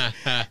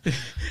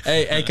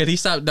 hey, because he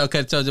stopped. No,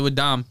 because so with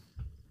Dom,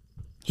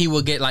 he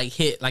will get like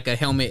hit like a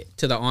helmet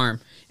to the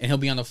arm, and he'll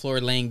be on the floor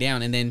laying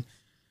down, and then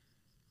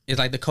it's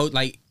like the coach,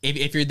 like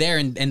if you're there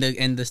and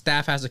the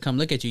staff has to come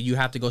look at you, you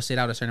have to go sit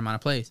out a certain amount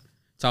of plays.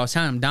 So I was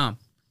telling him, Dom,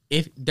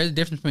 if there's a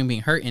difference between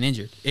being hurt and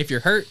injured. If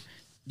you're hurt,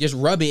 just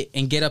rub it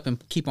and get up and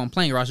keep on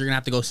playing, or else you're gonna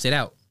have to go sit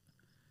out.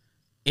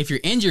 If you're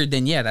injured,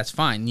 then yeah, that's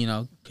fine, you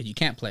know, because you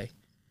can't play.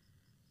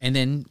 And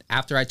then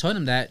after I told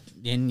him that,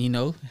 then you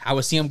know, I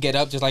would see him get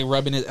up, just like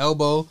rubbing his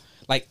elbow,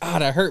 like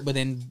that hurt. But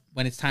then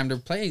when it's time to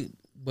play,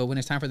 when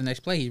it's time for the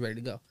next play, he's ready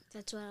to go.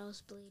 That's why I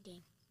was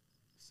bleeding.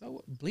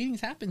 So bleeding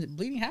happen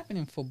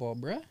in football,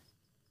 bruh.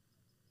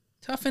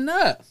 Toughen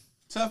up.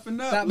 Stop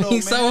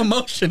being so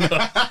emotional.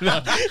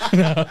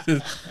 no.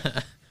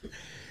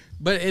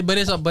 But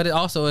it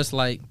also, it's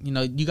like, you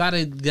know, you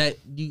gotta that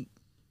you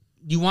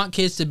want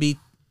kids to be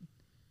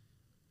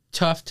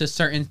tough to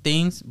certain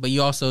things, but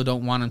you also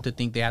don't want them to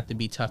think they have to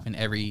be tough in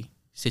every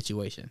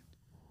situation.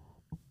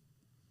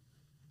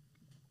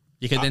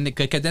 Because then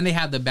they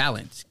have the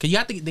balance. Because you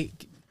have to.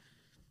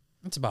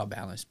 It's about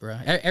balance, bro.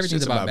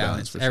 Everything's about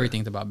balance.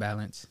 Everything's about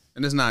balance.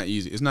 And it's not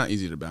easy. It's not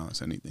easy to balance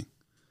anything.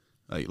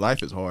 Like,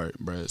 life is hard,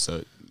 bro.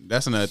 So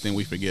that's another thing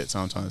we forget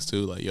sometimes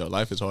too. Like, yo,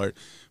 life is hard,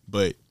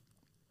 but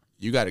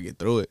you got to get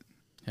through it.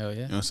 Hell yeah.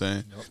 You know what I'm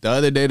saying? Yep. The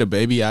other day, the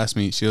baby asked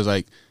me, she was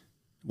like,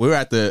 we were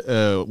at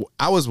the,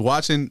 I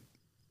was saying,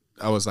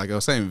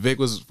 Vic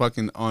was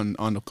fucking on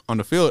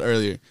the field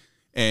earlier.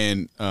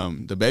 And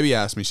the baby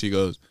asked me, she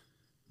goes,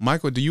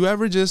 Michael, do you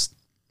ever just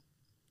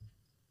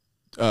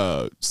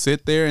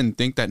sit there and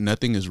think that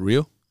nothing is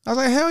real? I was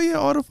like, hell yeah,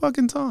 all the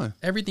fucking time.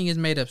 Everything is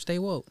made up. Stay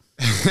woke.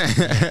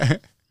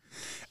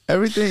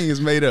 Everything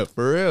is made up,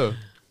 for real.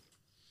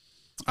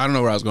 I don't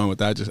know where I was going with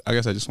that. I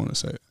guess I just want to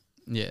say it.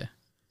 Yeah.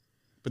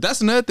 But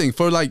that's another thing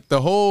for like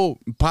the whole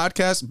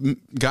podcast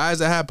guys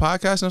that have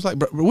podcasts. And it's like,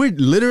 bro, we're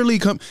literally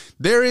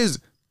there is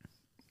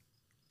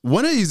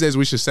one of these days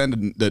we should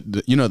send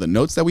the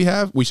notes that we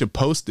have. We should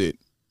post it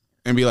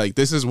and be like,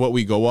 this is what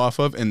we go off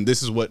of, and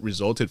this is what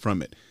resulted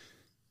from it.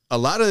 A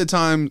lot of the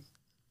time,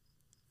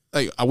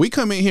 like, we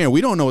come in here and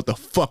we don't know what the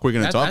fuck we're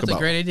gonna talk about. That's a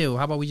great idea.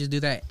 How about we just do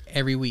that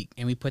every week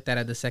and we put that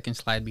at the second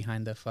slide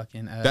behind the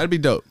fucking. That'd be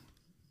dope.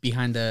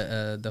 Behind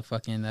the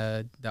fucking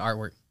the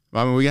artwork.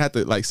 I mean, we have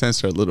to like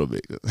censor a little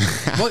bit.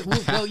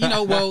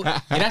 well,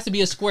 it has to be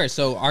a square.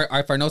 So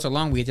if our notes are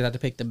long, we just have to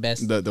pick the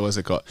best. What's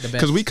it called?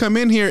 Because we come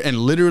in here and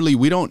literally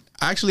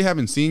I actually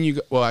haven't seen you.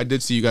 Well, I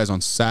did see you guys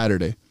on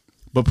Saturday,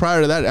 but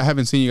prior to that, I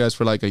haven't seen you guys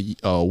for like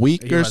a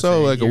week or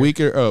so, like a week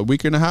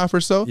and a half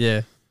or so.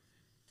 Yeah.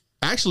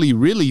 Actually,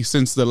 really,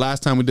 since the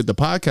last time we did the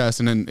podcast,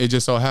 and then it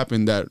just so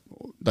happened that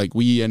like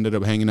we ended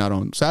up hanging out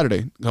on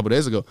Saturday a couple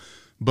days ago.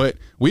 But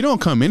we don't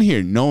come in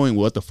here knowing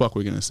what the fuck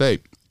we're gonna say,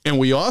 and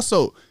we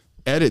also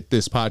edit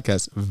this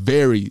podcast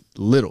very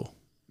little.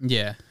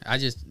 Yeah, I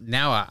just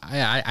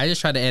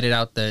try to edit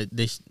out the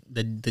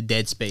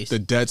dead space. The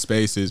dead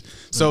spaces.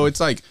 So it's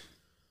like,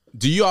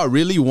 do y'all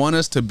really want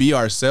us to be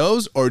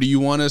ourselves, or do you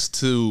want us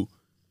to?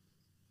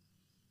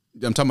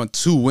 I'm talking about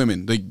two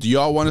women. Like, do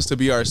y'all want us to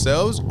be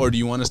ourselves, or do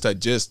you want us to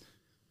just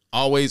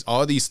always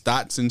all these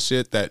thoughts and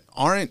shit that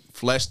aren't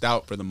fleshed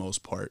out for the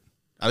most part?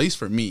 At least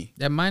for me,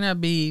 that might not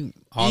be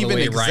all even the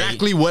way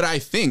exactly right. What I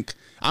think.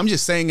 I'm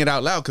just saying it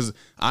out loud because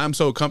I'm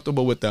so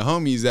comfortable with the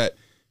homies that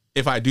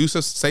if I do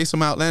say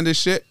some outlandish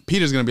shit,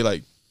 Peter's gonna be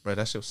like, "Bro,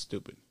 that shit's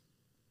stupid,"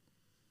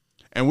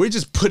 and we're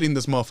just putting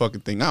this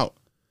motherfucking thing out.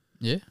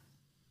 Yeah,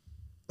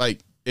 like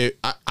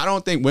I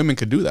don't think women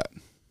could do that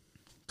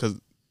because,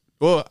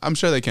 well, I'm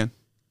sure they can,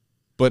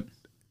 but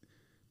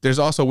there's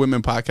also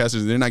women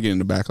podcasters. They're not getting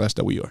the backlash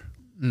that we are.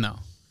 No.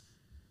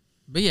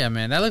 But yeah,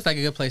 man, that looks like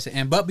a good place to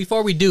end. But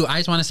before we do, I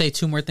just want to say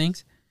two more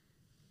things.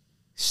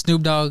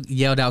 Snoop Dogg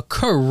yelled out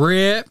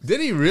 "Crip"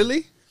 Did he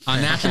really?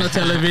 on national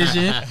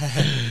television,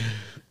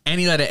 and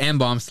he let an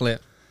N-bomb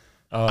slip.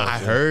 Oh, I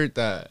heard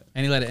that.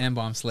 And he let an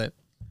N-bomb slip.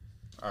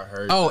 I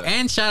heard. Oh, that.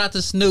 and shout out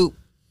to Snoop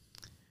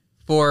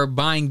for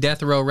buying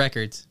Death Row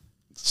Records.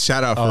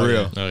 Shout out for Oh,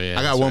 real. yeah. Oh, yeah,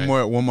 I got that's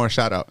one more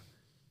shout out.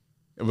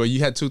 But you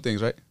had two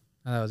things, right?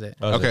 Oh, that was it.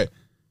 Okay.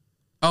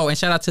 Oh, and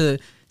shout out to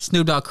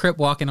Snoop Dogg Crip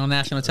walking on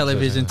national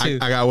television too.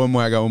 I got one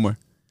more.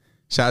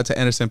 Shout out to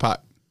Anderson .Paak.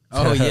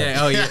 Oh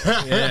yeah,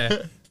 yeah.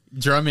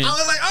 Drumming. I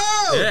was like,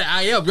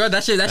 oh. Yo, bro,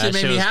 that shit made shit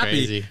me was happy.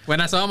 crazy.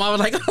 When I saw him, I was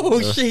like, oh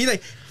shit, he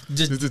like,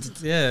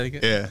 just yeah,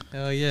 Yeah.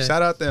 hell yeah.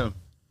 Shout out them.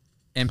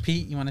 And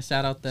Pete, you want to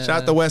shout out the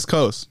Shout out the West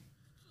Coast.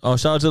 Oh,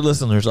 shout out to the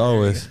listeners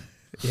always.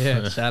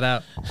 Yeah, shout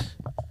out.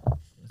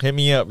 Hit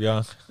me up,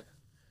 y'all.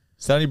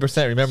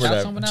 70%. Remember Shout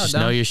that. someone out. Just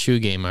Dom. know your shoe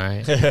game, all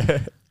right? Shout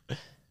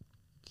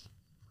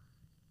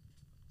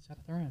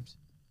out the Rams.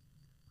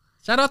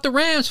 Shout out the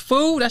Rams,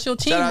 fool. That's your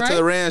team, Shout out right? to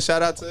the Rams.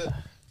 Shout out to.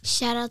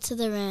 Shout out to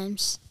the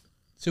Rams,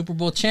 Super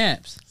Bowl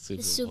champs.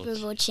 the Super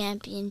Bowl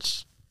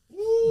champions.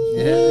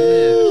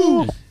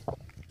 Yeah.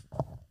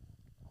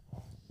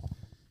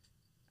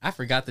 I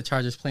forgot the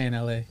Chargers play in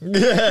LA.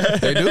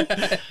 They do.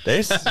 I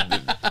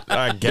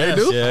guess,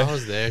 do? I yeah.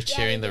 was there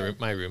cheering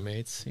my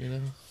roommates,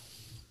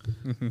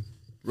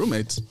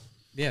 Roommates.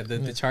 Yeah,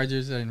 the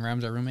Chargers and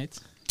Rams are roommates.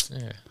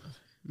 Yeah.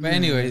 But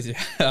anyways,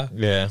 yeah.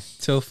 Yeah.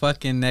 Till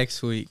fucking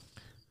next week.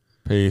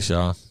 Peace,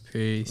 y'all.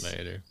 Peace.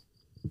 Later.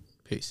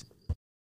 Peace.